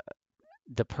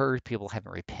purged people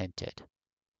haven't repented.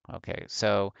 Okay,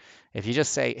 so if you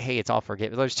just say, "Hey, it's all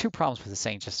forgiven," there's two problems with the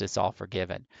saying just "it's all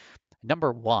forgiven."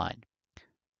 Number one,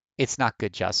 it's not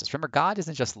good justice. Remember, God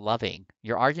isn't just loving.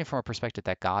 You're arguing from a perspective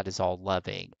that God is all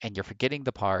loving, and you're forgetting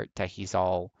the part that he's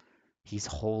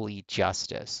holy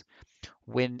justice.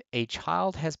 When a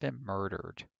child has been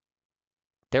murdered,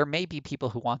 there may be people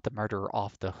who want the murderer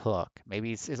off the hook.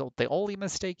 Maybe it's the only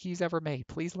mistake he's ever made.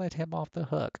 Please let him off the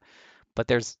hook. But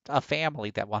there's a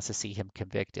family that wants to see him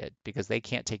convicted because they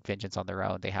can't take vengeance on their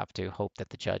own. They have to hope that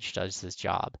the judge does his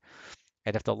job.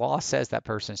 And if the law says that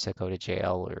person's to go to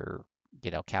jail or,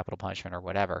 capital punishment or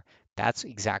whatever, that's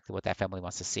exactly what that family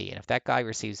wants to see. And if that guy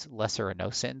receives lesser or no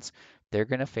sentence, they're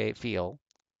going to feel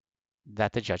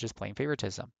that the judge is playing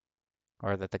favoritism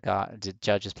or that the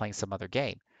judge is playing some other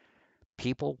game.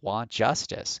 People want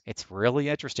justice. It's really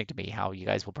interesting to me how you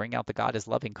guys will bring out the God is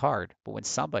loving card, but when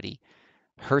somebody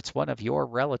hurts one of your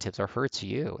relatives or hurts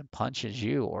you and punches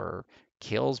you or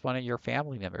kills one of your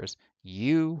family members,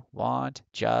 you want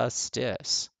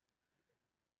justice.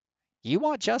 You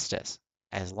want justice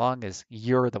as long as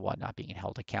you're the one not being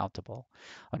held accountable.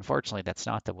 Unfortunately, that's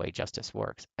not the way justice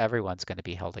works. Everyone's going to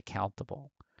be held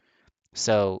accountable.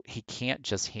 So he can't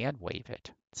just hand wave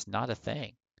it. It's not a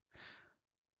thing.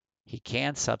 He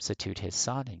can substitute his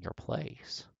son in your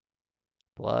place.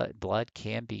 Blood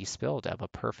can be spilled of a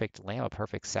perfect lamb, a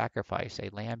perfect sacrifice.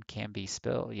 A lamb can be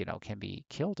spilled, can be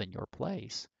killed in your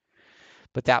place.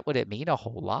 But that wouldn't mean a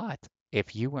whole lot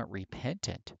if you weren't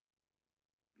repentant,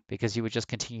 because you would just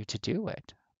continue to do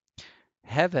it.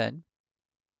 Heaven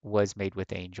was made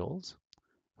with angels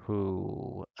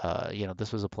who,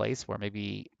 this was a place where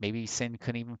maybe sin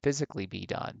couldn't even physically be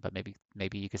done, but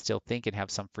maybe you could still think and have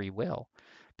some free will,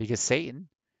 because Satan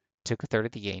took a third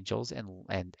of the angels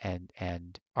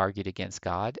and argued against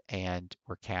God and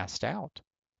were cast out.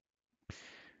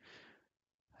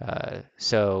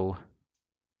 So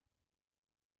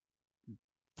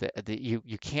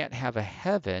you can't have a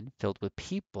heaven filled with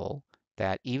people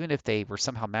that even if they were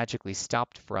somehow magically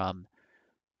stopped from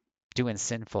doing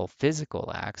sinful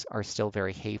physical acts are still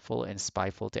very hateful and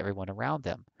spiteful to everyone around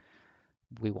them.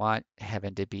 We want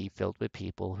heaven to be filled with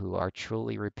people who are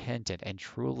truly repentant and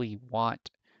truly want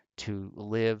to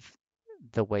live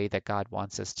the way that God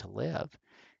wants us to live.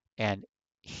 And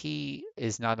he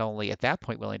is not only at that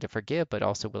point willing to forgive, but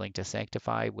also willing to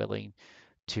sanctify, willing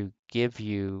to give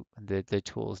you the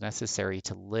tools necessary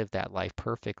to live that life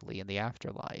perfectly in the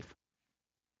afterlife.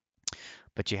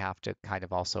 But you have to kind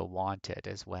of also want it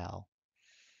as well.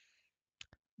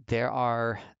 There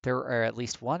are at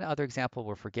least one other example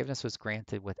where forgiveness was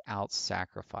granted without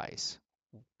sacrifice.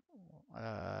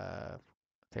 Uh,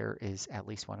 there is at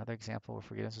least one other example where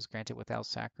forgiveness was granted without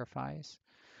sacrifice.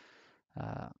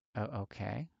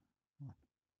 Okay.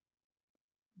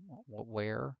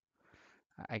 Where?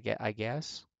 I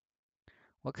guess.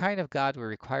 What kind of God would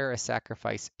require a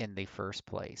sacrifice in the first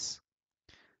place?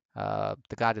 The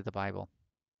God of the Bible.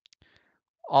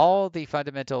 All the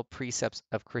fundamental precepts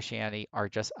of Christianity are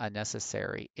just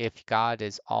unnecessary if God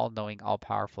is all knowing, all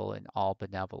powerful, and all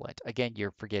benevolent. Again,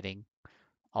 you're forgetting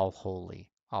all holy,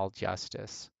 all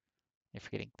justice. You're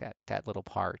forgetting that little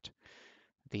part.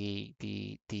 The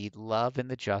love and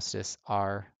the justice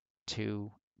are two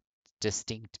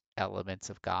distinct elements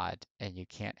of God, and you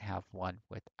can't have one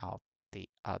without the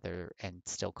other and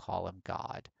still call him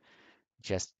God.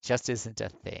 Just isn't a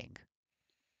thing.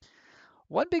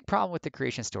 One big problem with the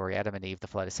creation story, Adam and Eve, the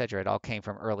flood, etc., it all came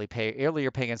from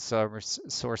earlier pagan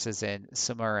sources in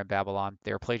Sumer and Babylon.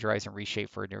 They were plagiarized and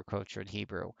reshaped for a new culture in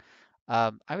Hebrew.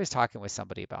 I was talking with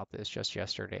somebody about this just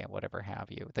yesterday and whatever have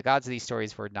you. The gods of these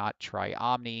stories were not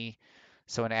triomni,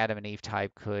 so an Adam and Eve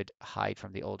type could hide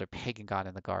from the older pagan god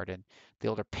in the garden. The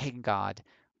older pagan god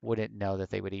wouldn't know that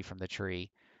they would eat from the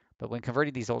tree. But when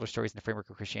converting these older stories in the framework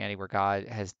of Christianity, where God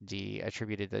has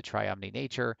attributed the triomni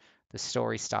nature, the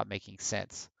stories stop making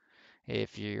sense.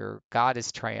 If your God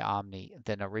is triomni,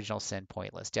 then original sin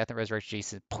pointless. Death and resurrection of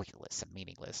Jesus pointless and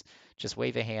meaningless. Just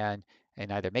wave a hand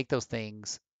and either make those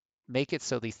things, make it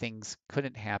so these things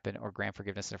couldn't happen, or grant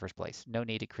forgiveness in the first place. No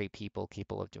need to create people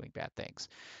capable of doing bad things.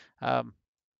 Um,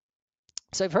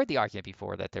 so I've heard the argument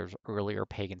before that there's earlier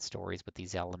pagan stories with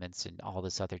these elements and all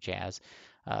this other jazz.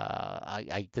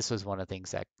 This was one of the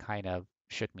things that kind of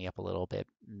shook me up a little bit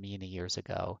many years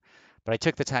ago. But I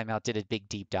took the time out, did a big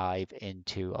deep dive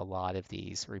into a lot of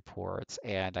these reports,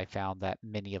 and I found that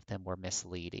many of them were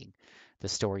misleading. The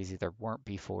stories either weren't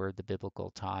before the biblical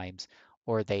times,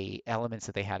 or the elements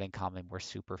that they had in common were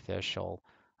superficial,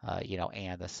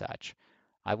 and the such.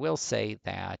 I will say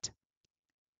that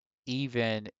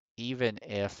even even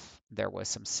if there was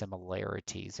some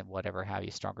similarities and whatever have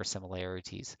you, stronger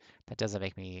similarities, that doesn't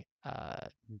make me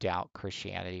doubt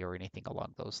Christianity or anything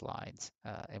along those lines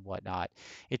and whatnot.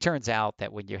 It turns out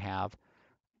that when you have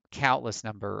countless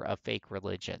number of fake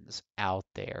religions out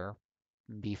there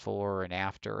before and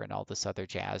after and all this other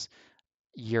jazz,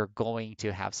 you're going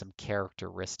to have some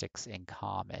characteristics in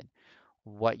common.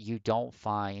 What you don't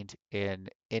find in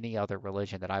any other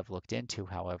religion that I've looked into,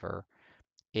 however,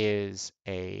 is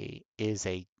a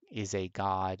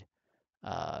God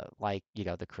like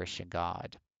the Christian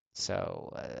God.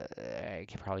 So I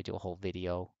could probably do a whole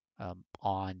video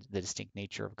on the distinct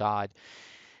nature of God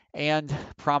and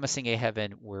promising a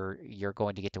heaven where you're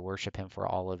going to get to worship Him for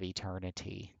all of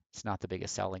eternity. It's not the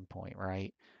biggest selling point,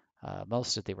 right?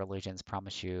 Most of the religions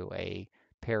promise you a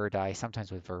paradise,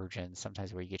 sometimes with virgins,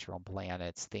 sometimes where you get your own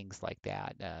planets, things like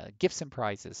that, gifts and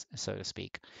prizes, so to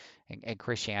speak. And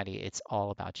Christianity, it's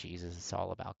all about Jesus, it's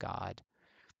all about God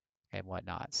and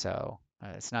whatnot. So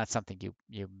it's not something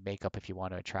you make up if you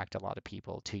want to attract a lot of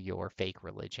people to your fake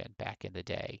religion back in the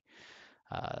day.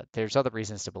 There's other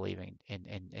reasons to believe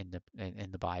in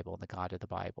the Bible and the God of the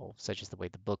Bible, such as the way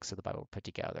the books of the Bible are put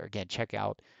together. Again, check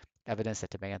out Evidence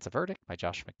That Demands a Verdict by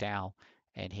Josh McDowell,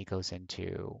 and he goes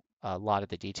into a lot of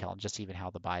the detail and just even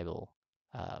how the Bible,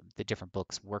 the different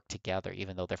books work together,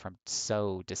 even though they're from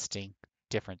so distinct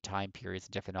different time periods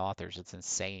and different authors. It's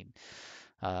insane.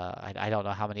 I don't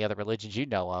know how many other religions you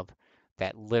know of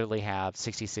that literally have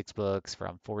 66 books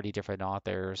from 40 different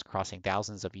authors crossing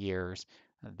thousands of years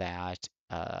that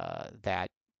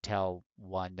tell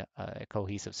one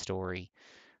cohesive story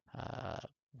uh,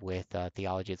 with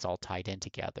theology. It's all tied in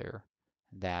together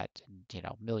that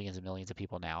millions and millions of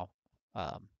people now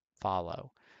um,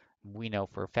 follow. We know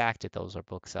for a fact that those are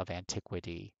books of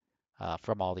antiquity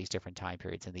from all these different time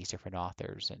periods and these different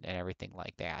authors and everything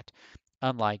like that.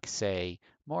 Unlike, say,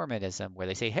 Mormonism, where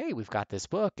they say, hey, we've got this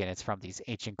book and it's from these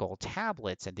ancient gold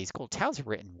tablets, and these gold tablets are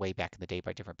written way back in the day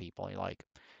by different people. And you're like,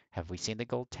 have we seen the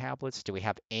gold tablets? Do we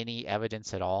have any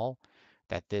evidence at all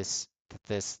that this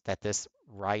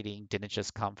writing didn't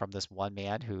just come from this one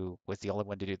man who was the only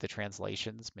one to do the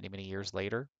translations many, many years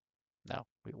later? No,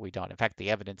 we don't. In fact,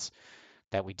 the evidence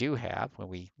that we do have when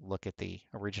we look at the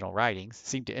original writings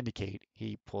seem to indicate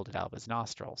he pulled it out of his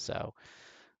nostril. So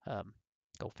um,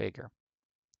 go figure.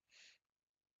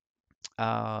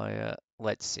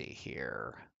 Let's see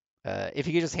here. If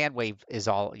you could just hand wave is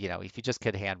all, if you just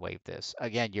could hand wave this,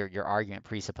 again, your argument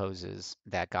presupposes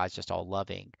that God's just all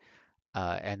loving,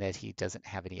 and that he doesn't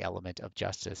have any element of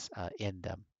justice in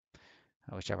them,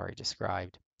 which I've already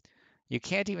described. You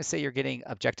can't even say you're getting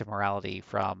objective morality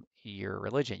from your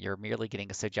religion. You're merely getting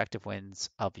a subjective ones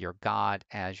of your God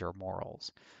as your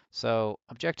morals. So,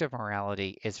 objective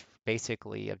morality is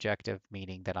basically objective,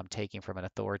 meaning that I'm taking from an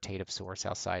authoritative source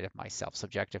outside of myself.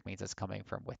 Subjective means it's coming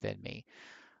from within me.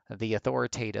 The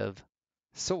authoritative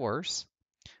source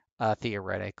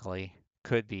theoretically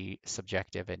could be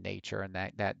subjective in nature, and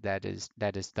that is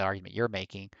the argument you're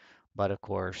making. But of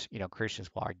course, Christians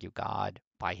will argue God,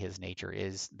 by His nature,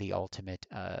 is the ultimate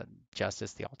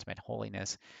justice, the ultimate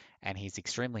holiness, and He's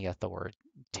extremely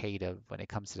authoritative when it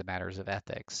comes to the matters of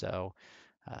ethics. So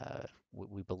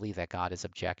we believe that God is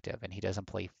objective, and He doesn't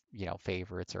play,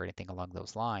 favorites or anything along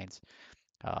those lines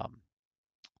um,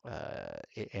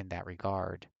 in that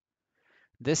regard.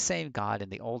 This same God in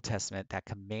the Old Testament that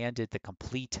commanded the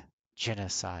complete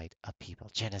genocide of people,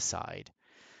 genocide.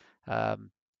 Um,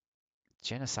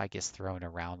 Genocide gets thrown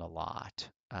around a lot.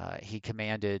 He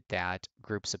commanded that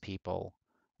groups of people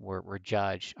were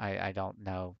judged. I don't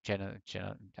know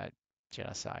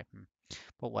genocide.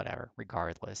 But whatever,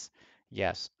 regardless.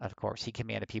 Yes, of course, he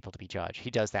commanded people to be judged. He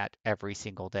does that every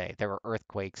single day. There were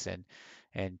earthquakes and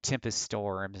tempest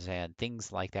storms and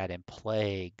things like that and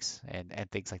plagues and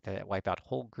things like that that wipe out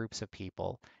whole groups of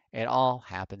people. It all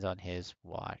happens on his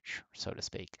watch, so to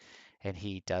speak. And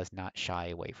he does not shy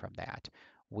away from that.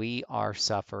 We are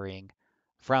suffering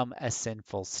from a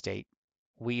sinful state.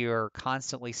 We are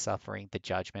constantly suffering the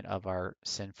judgment of our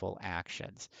sinful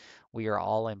actions. We are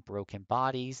all in broken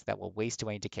bodies that will waste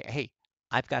away and decay. Hey,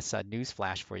 I've got some news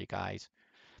flash for you guys.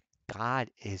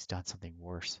 God has done something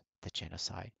worse than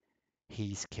genocide.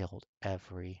 He's killed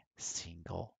every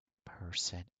single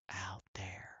person out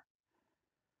there,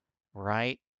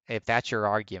 right? If that's your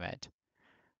argument,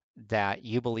 that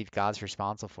you believe God's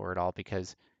responsible for it all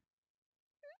because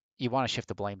you want to shift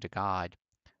the blame to God,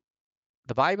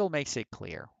 the Bible makes it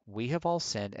clear we have all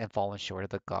sinned and fallen short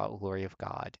of the glory of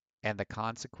God, and the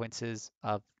consequences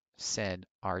of sin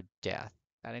are death.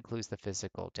 That includes the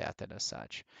physical death and as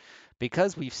such.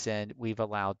 Because we've sinned, we've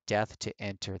allowed death to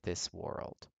enter this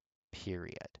world,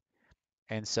 period.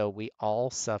 And so we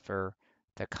all suffer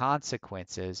the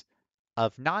consequences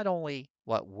of not only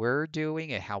what we're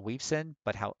doing and how we've sinned,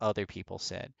 but how other people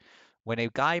sin. When a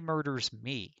guy murders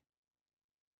me,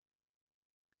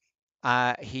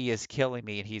 he is killing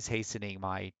me and he's hastening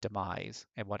my demise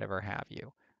and whatever have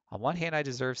you. On one hand, I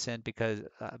deserve sin because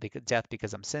death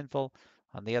because I'm sinful.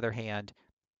 On the other hand,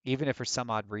 even if for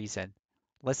some odd reason,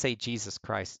 let's say Jesus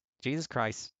Christ,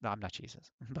 no, I'm not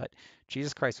Jesus, but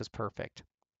Jesus Christ was perfect.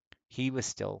 He was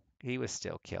still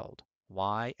killed.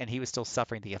 Why? And he was still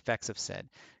suffering the effects of sin.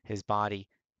 His body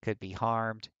could be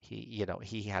harmed. He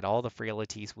had all the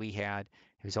frailties we had.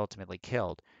 He was ultimately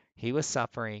killed. He was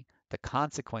suffering the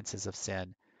consequences of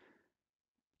sin,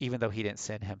 even though he didn't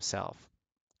sin himself,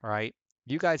 right?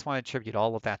 You guys want to attribute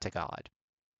all of that to God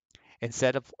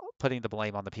instead of putting the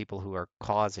blame on the people who are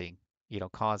causing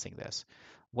this.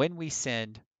 When we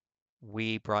sinned,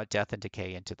 we brought death and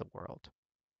decay into the world.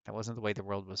 That wasn't the way the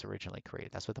world was originally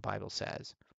created. That's what the Bible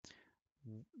says.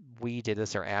 We did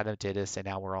this, or Adam did this, and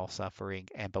now we're all suffering.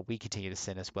 And but we continue to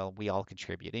sin as well. And we all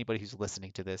contribute. Anybody who's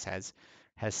listening to this has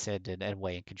sinned in a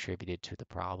way and contributed to the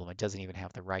problem. It doesn't even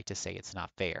have the right to say it's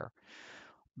not fair.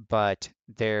 But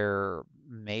there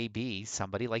may be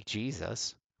somebody like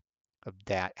Jesus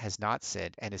that has not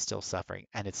sinned and is still suffering,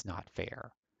 and it's not fair.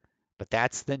 But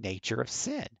that's the nature of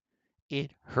sin.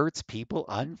 It hurts people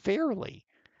unfairly.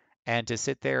 And to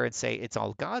sit there and say it's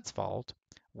all God's fault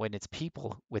when it's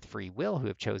people with free will who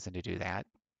have chosen to do that,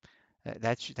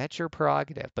 that's your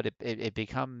prerogative. But it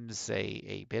becomes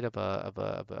a bit of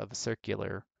a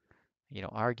circular,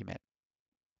 argument.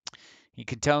 He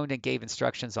condoned and gave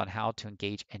instructions on how to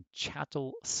engage in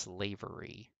chattel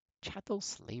slavery. Chattel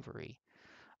slavery.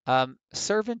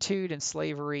 Servitude and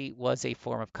slavery was a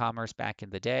form of commerce back in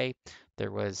the day.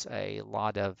 There's a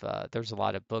lot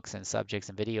of books and subjects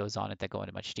and videos on it that go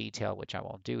into much detail, which I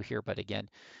won't do here. But again,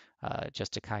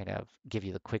 just to kind of give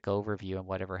you the quick overview and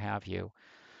whatever have you.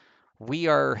 We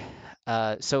are,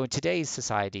 so in today's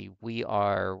society, we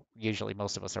are usually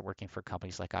most of us are working for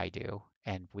companies like I do,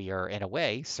 and we are in a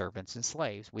way servants and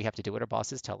slaves. We have to do what our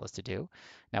bosses tell us to do.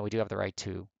 Now, we do have the right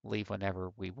to leave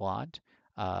whenever we want.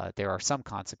 There are some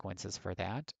consequences for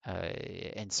that.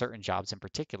 In certain jobs in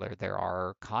particular, there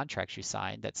are contracts you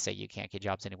sign that say you can't get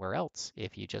jobs anywhere else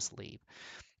if you just leave,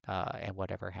 and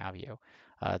whatever have you.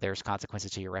 There's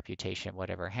consequences to your reputation,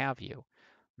 whatever have you.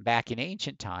 Back in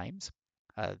ancient times,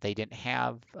 they didn't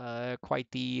have quite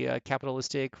the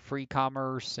capitalistic free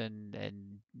commerce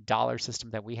and dollar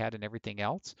system that we had and everything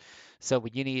else. So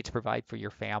when you needed to provide for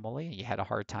your family and you had a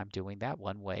hard time doing that,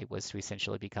 one way was to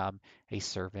essentially become a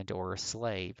servant or a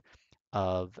slave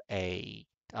of a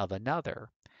of another,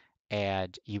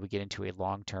 and you would get into a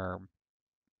long-term,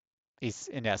 is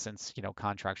in essence,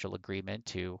 contractual agreement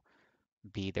to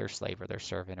be their slave or their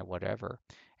servant or whatever,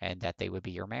 and that they would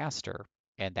be your master.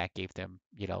 And that gave them,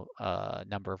 a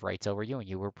number of rights over you, and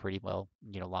you were pretty well,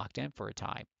 locked in for a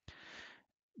time.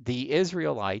 The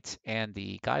Israelites and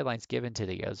the guidelines given to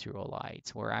the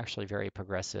Israelites were actually very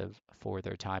progressive for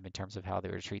their time in terms of how they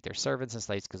were to treat their servants and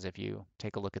slaves, because if you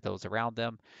take a look at those around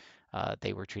them,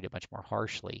 they were treated much more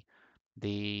harshly.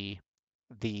 The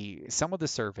some of the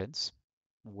servants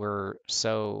were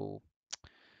so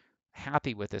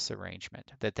happy with this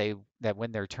arrangement that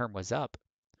when their term was up,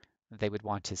 they would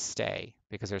want to stay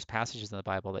because there's passages in the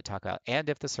Bible that talk about, and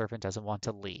if the servant doesn't want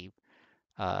to leave,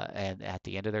 and at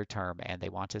the end of their term, and they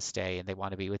want to stay and they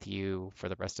want to be with you for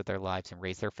the rest of their lives and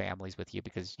raise their families with you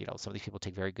because some of these people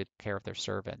take very good care of their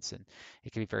servants, and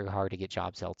it can be very hard to get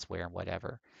jobs elsewhere and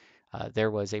whatever.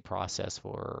 There was a process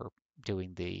for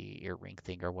doing the earring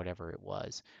thing or whatever it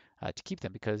was to keep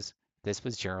them because this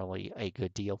was generally a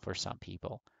good deal for some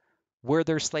people. Were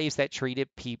there slaves that treated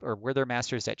people, or were there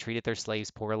masters that treated their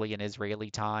slaves poorly in Israeli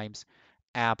times?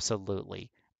 Absolutely.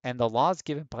 And the laws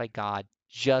given by God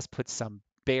just put some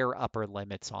bare upper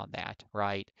limits on that,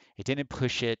 right? It didn't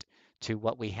push it to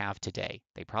what we have today.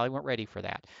 They probably weren't ready for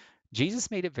that.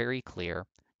 Jesus made it very clear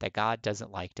that God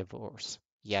doesn't like divorce.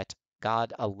 Yet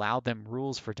God allowed them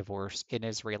rules for divorce in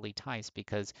Israeli times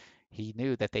because he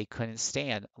knew that they couldn't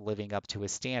stand living up to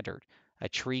his standard. A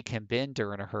tree can bend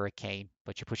during a hurricane,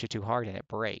 but you push it too hard and it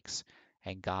breaks.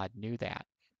 And God knew that.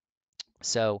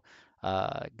 So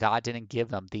God didn't give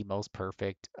them the most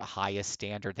perfect, highest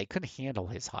standard. They couldn't handle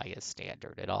his highest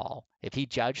standard at all. If he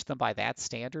judged them by that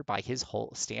standard, by his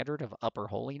whole standard of upper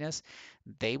holiness,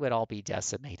 they would all be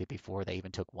decimated before they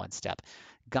even took one step.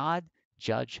 God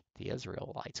judged the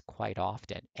Israelites quite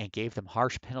often and gave them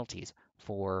harsh penalties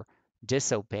for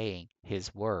disobeying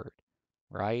his word,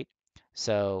 right?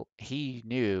 So he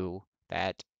knew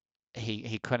that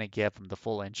he couldn't give them the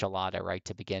full enchilada right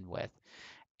to begin with.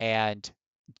 And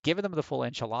giving them the full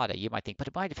enchilada, you might think, but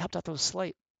it might have helped out those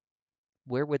slaves.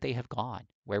 Where would they have gone?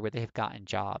 Where would they have gotten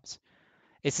jobs?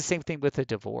 It's the same thing with a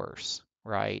divorce,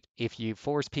 right? If you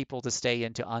force people to stay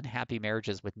into unhappy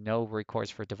marriages with no recourse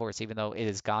for divorce, even though it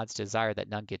is God's desire that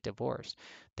none get divorced,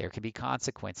 there can be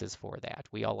consequences for that.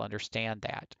 We all understand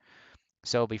that.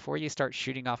 So before you start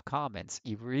shooting off comments,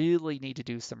 you really need to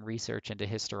do some research into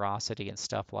historicity and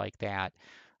stuff like that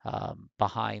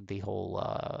behind the whole,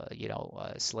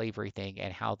 slavery thing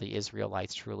and how the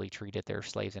Israelites truly treated their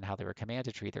slaves and how they were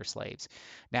commanded to treat their slaves.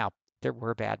 Now, there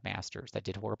were bad masters that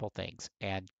did horrible things,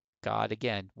 and God,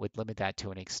 again, would limit that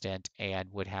to an extent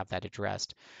and would have that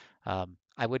addressed.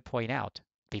 I would point out,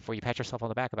 before you pat yourself on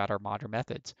the back about our modern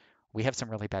methods, we have some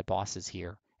really bad bosses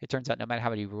here. It turns out no matter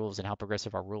how many rules and how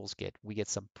progressive our rules get, we get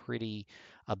some pretty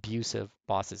abusive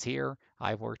bosses here.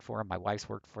 I've worked for them. My wife's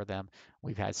worked for them.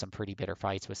 We've had some pretty bitter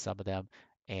fights with some of them,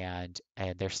 and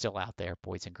they're still out there,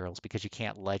 boys and girls, because you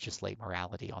can't legislate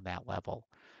morality on that level.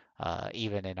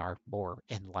 Even in our more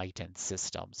enlightened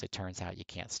systems, it turns out you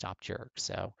can't stop jerks.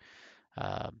 So,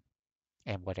 um,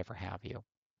 and whatever have you.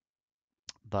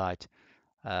 But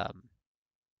um,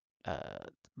 uh,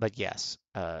 but yes,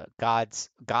 God's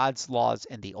laws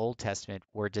in the Old Testament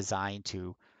were designed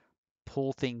to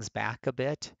pull things back a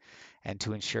bit and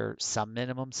to ensure some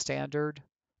minimum standard,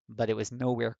 but it was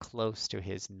nowhere close to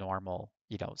his normal,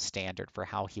 standard for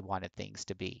how he wanted things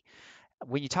to be.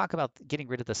 When you talk about getting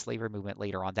rid of the slavery movement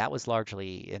later on, that was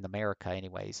largely in America,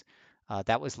 anyways.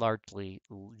 That was largely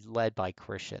led by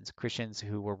Christians, Christians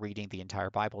who were reading the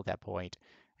entire Bible at that point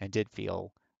and did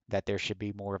feel that there should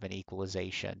be more of an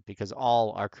equalization because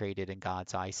all are created in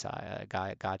God's eyesight,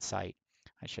 God's sight,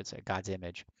 I should say, God's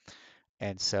image.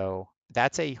 And so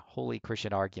that's a wholly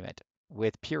Christian argument.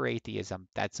 With pure atheism,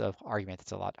 that's an argument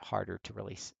that's a lot harder to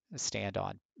really stand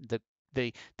on.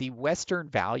 The Western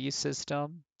value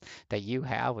system that you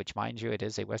have, which mind you, it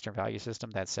is a Western value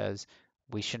system that says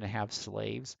we shouldn't have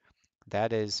slaves,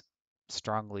 that is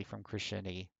strongly from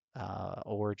Christianity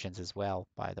origins as well,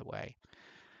 by the way.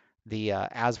 The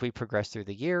As we progress through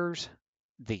the years,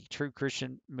 the true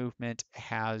Christian movement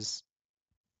has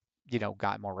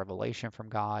got more revelation from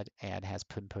God and has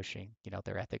been pushing,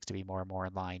 their ethics to be more and more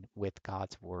in line with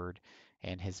God's word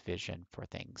and his vision for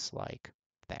things like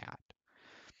that.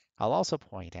 I'll also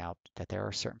point out that there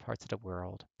are certain parts of the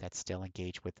world that still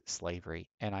engage with slavery.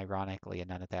 And ironically, and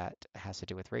none of that has to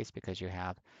do with race because you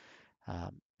have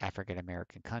African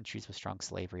American countries with strong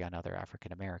slavery on other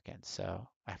African Americans. So,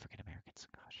 African Americans,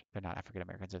 gosh, they're not African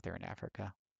Americans if they're in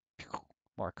Africa.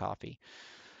 More coffee.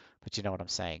 But you know what I'm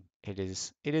saying. It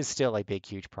is still a big,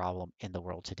 huge problem in the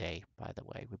world today, by the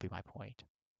way, would be my point.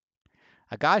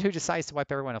 A God who decides to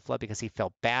wipe everyone in a flood because he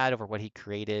felt bad over what he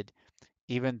created,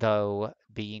 even though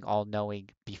being all knowing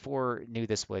before knew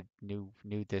this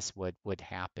would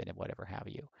happen and whatever have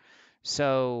you.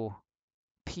 So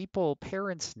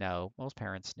parents know, most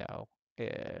parents know,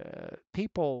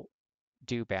 people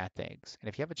do bad things. And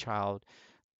if you have a child,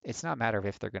 it's not a matter of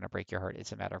if they're going to break your heart.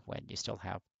 It's a matter of when you still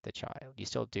have the child. You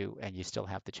still do, and you still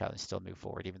have the child and still move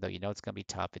forward, even though you know it's going to be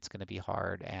tough. It's going to be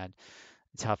hard, and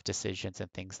tough decisions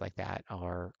and things like that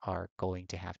are going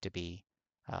to have to be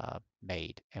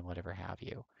made, and whatever have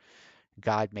you.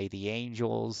 God made the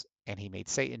angels, and He made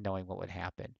Satan, knowing what would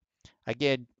happen.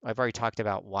 Again, I've already talked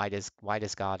about why does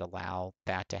God allow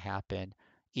that to happen.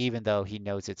 even though he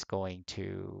knows it's going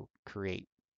to create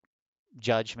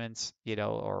judgments,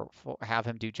 or have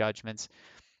him do judgments.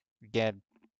 Again,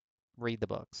 read the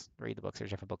books. Read the books. There's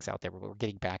different books out there, but we're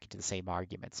getting back into the same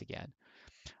arguments again.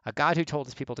 A God who told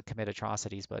his people to commit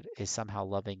atrocities, but is somehow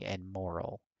loving and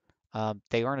moral.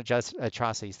 They aren't just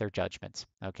atrocities, they're judgments.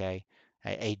 Okay?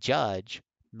 A judge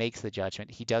makes the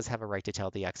judgment. He does have a right to tell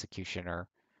the executioner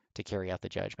to carry out the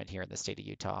judgment here in the state of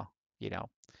Utah. You know,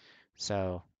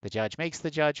 so the judge makes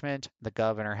the judgment. The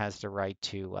governor has the right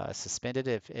to suspend it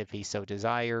if he so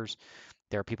desires.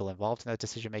 There are people involved in that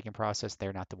decision-making process.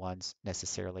 They're not the ones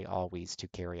necessarily always to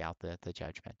carry out the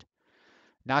judgment.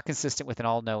 Not consistent with an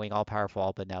all-knowing, all-powerful,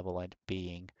 all-benevolent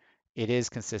being. It is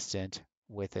consistent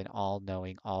with an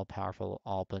all-knowing, all-powerful,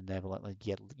 all-benevolent,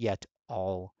 yet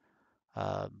all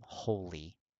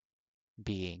holy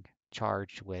being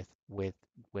charged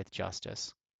with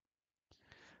justice.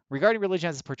 Regarding religion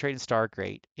as portrayed in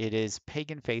Stargate, it is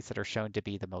pagan faiths that are shown to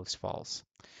be the most false.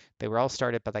 They were all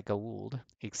started by the Goa'uld,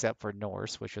 except for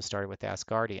Norse, which was started with the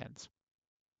Asgardians.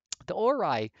 The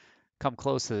Ori come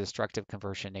close to the destructive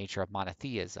conversion nature of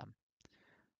monotheism.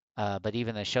 But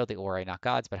even they showed the Ori not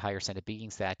gods, but higher ascended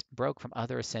beings that broke from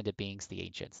other ascended beings, the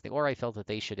ancients. The Ori felt that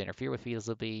they should interfere with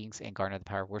physical beings and garner the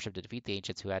power of worship to defeat the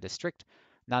ancients who had a strict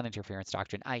non-interference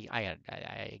doctrine. I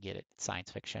get it. It's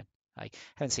science fiction. I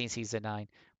haven't seen season 9,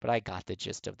 but I got the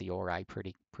gist of the Ori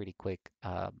pretty quick.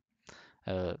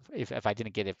 If I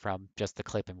didn't get it from just the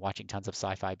clip and watching tons of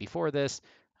sci-fi before this,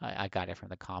 I got it from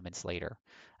the comments later.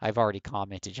 I've already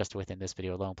commented just within this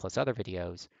video alone, plus other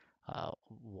videos, uh,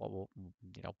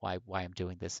 why I'm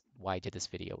doing this, why I did this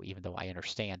video, even though I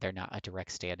understand they're not a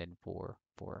direct stand-in for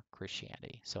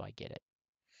Christianity, so I get it.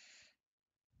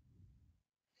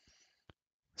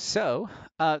 So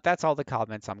that's all the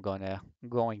comments I'm going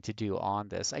to do on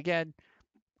this. Again,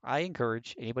 I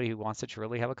encourage anybody who wants to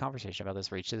truly have a conversation about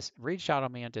this, reach out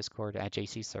on me on Discord at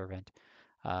JC Servant.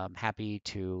 Happy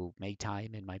to make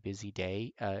time in my busy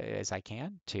day as I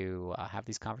can to have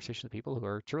these conversations with people who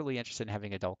are truly interested in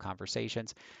having adult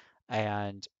conversations.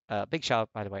 And big shout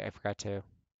out, by the way, I forgot to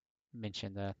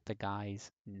mention the guy's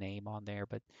name on there,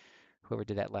 but whoever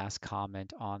did that last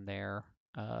comment on there,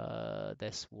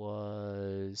 this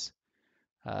was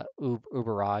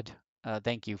Uberod.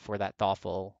 Thank you for that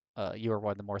thoughtful. You are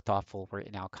one of the more thoughtful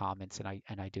written out comments,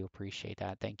 and I do appreciate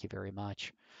that. Thank you very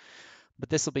much. But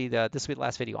this will be the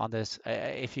last video on this.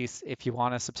 If you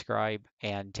want to subscribe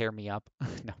and tear me up,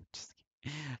 no, just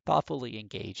thoughtfully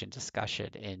engage in discussion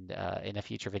in a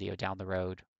future video down the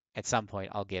road. At some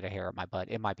point, I'll get a hair up my butt.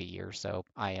 It might be years, so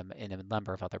I am in a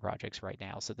number of other projects right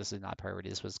now. So this is not priority.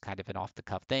 This was kind of an off the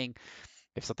cuff thing.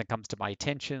 If something comes to my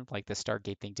attention, like the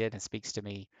Stargate thing did, and speaks to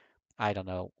me, I don't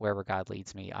know, wherever God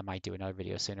leads me, I might do another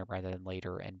video sooner rather than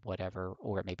later and whatever,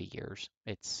 or maybe years.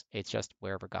 It's just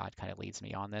wherever God kind of leads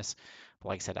me on this. But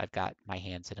like I said, I've got my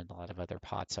hands in a lot of other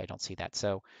pots, so I don't see that.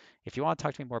 So if you want to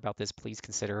talk to me more about this, please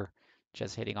consider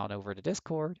just heading on over to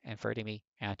Discord and friending me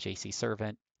at JC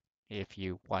Servant if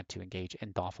you want to engage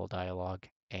in thoughtful dialogue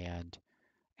and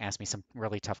ask me some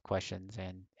really tough questions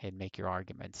and make your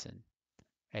arguments and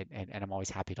I'm always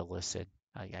happy to listen.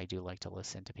 I do like to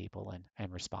listen to people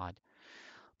and respond.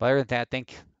 But other than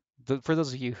that, for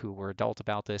those of you who were adult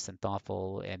about this and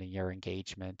thoughtful and in your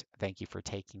engagement, thank you for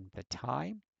taking the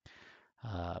time.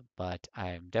 But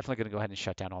I'm definitely going to go ahead and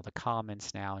shut down all the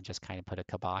comments now and just kind of put a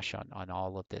kibosh on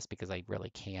all of this because I really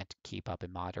can't keep up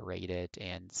and moderate it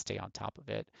and stay on top of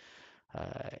it.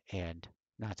 And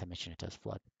not to mention it does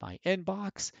flood my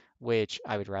inbox, which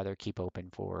I would rather keep open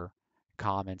for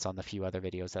comments on the few other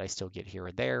videos that I still get here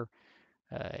and there,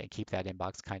 and keep that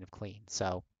inbox kind of clean.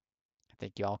 So I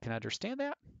think you all can understand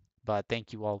that. But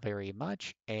thank you all very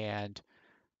much, and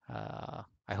I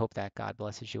hope that God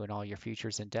blesses you in all your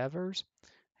futures endeavors,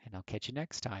 and I'll catch you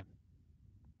next time.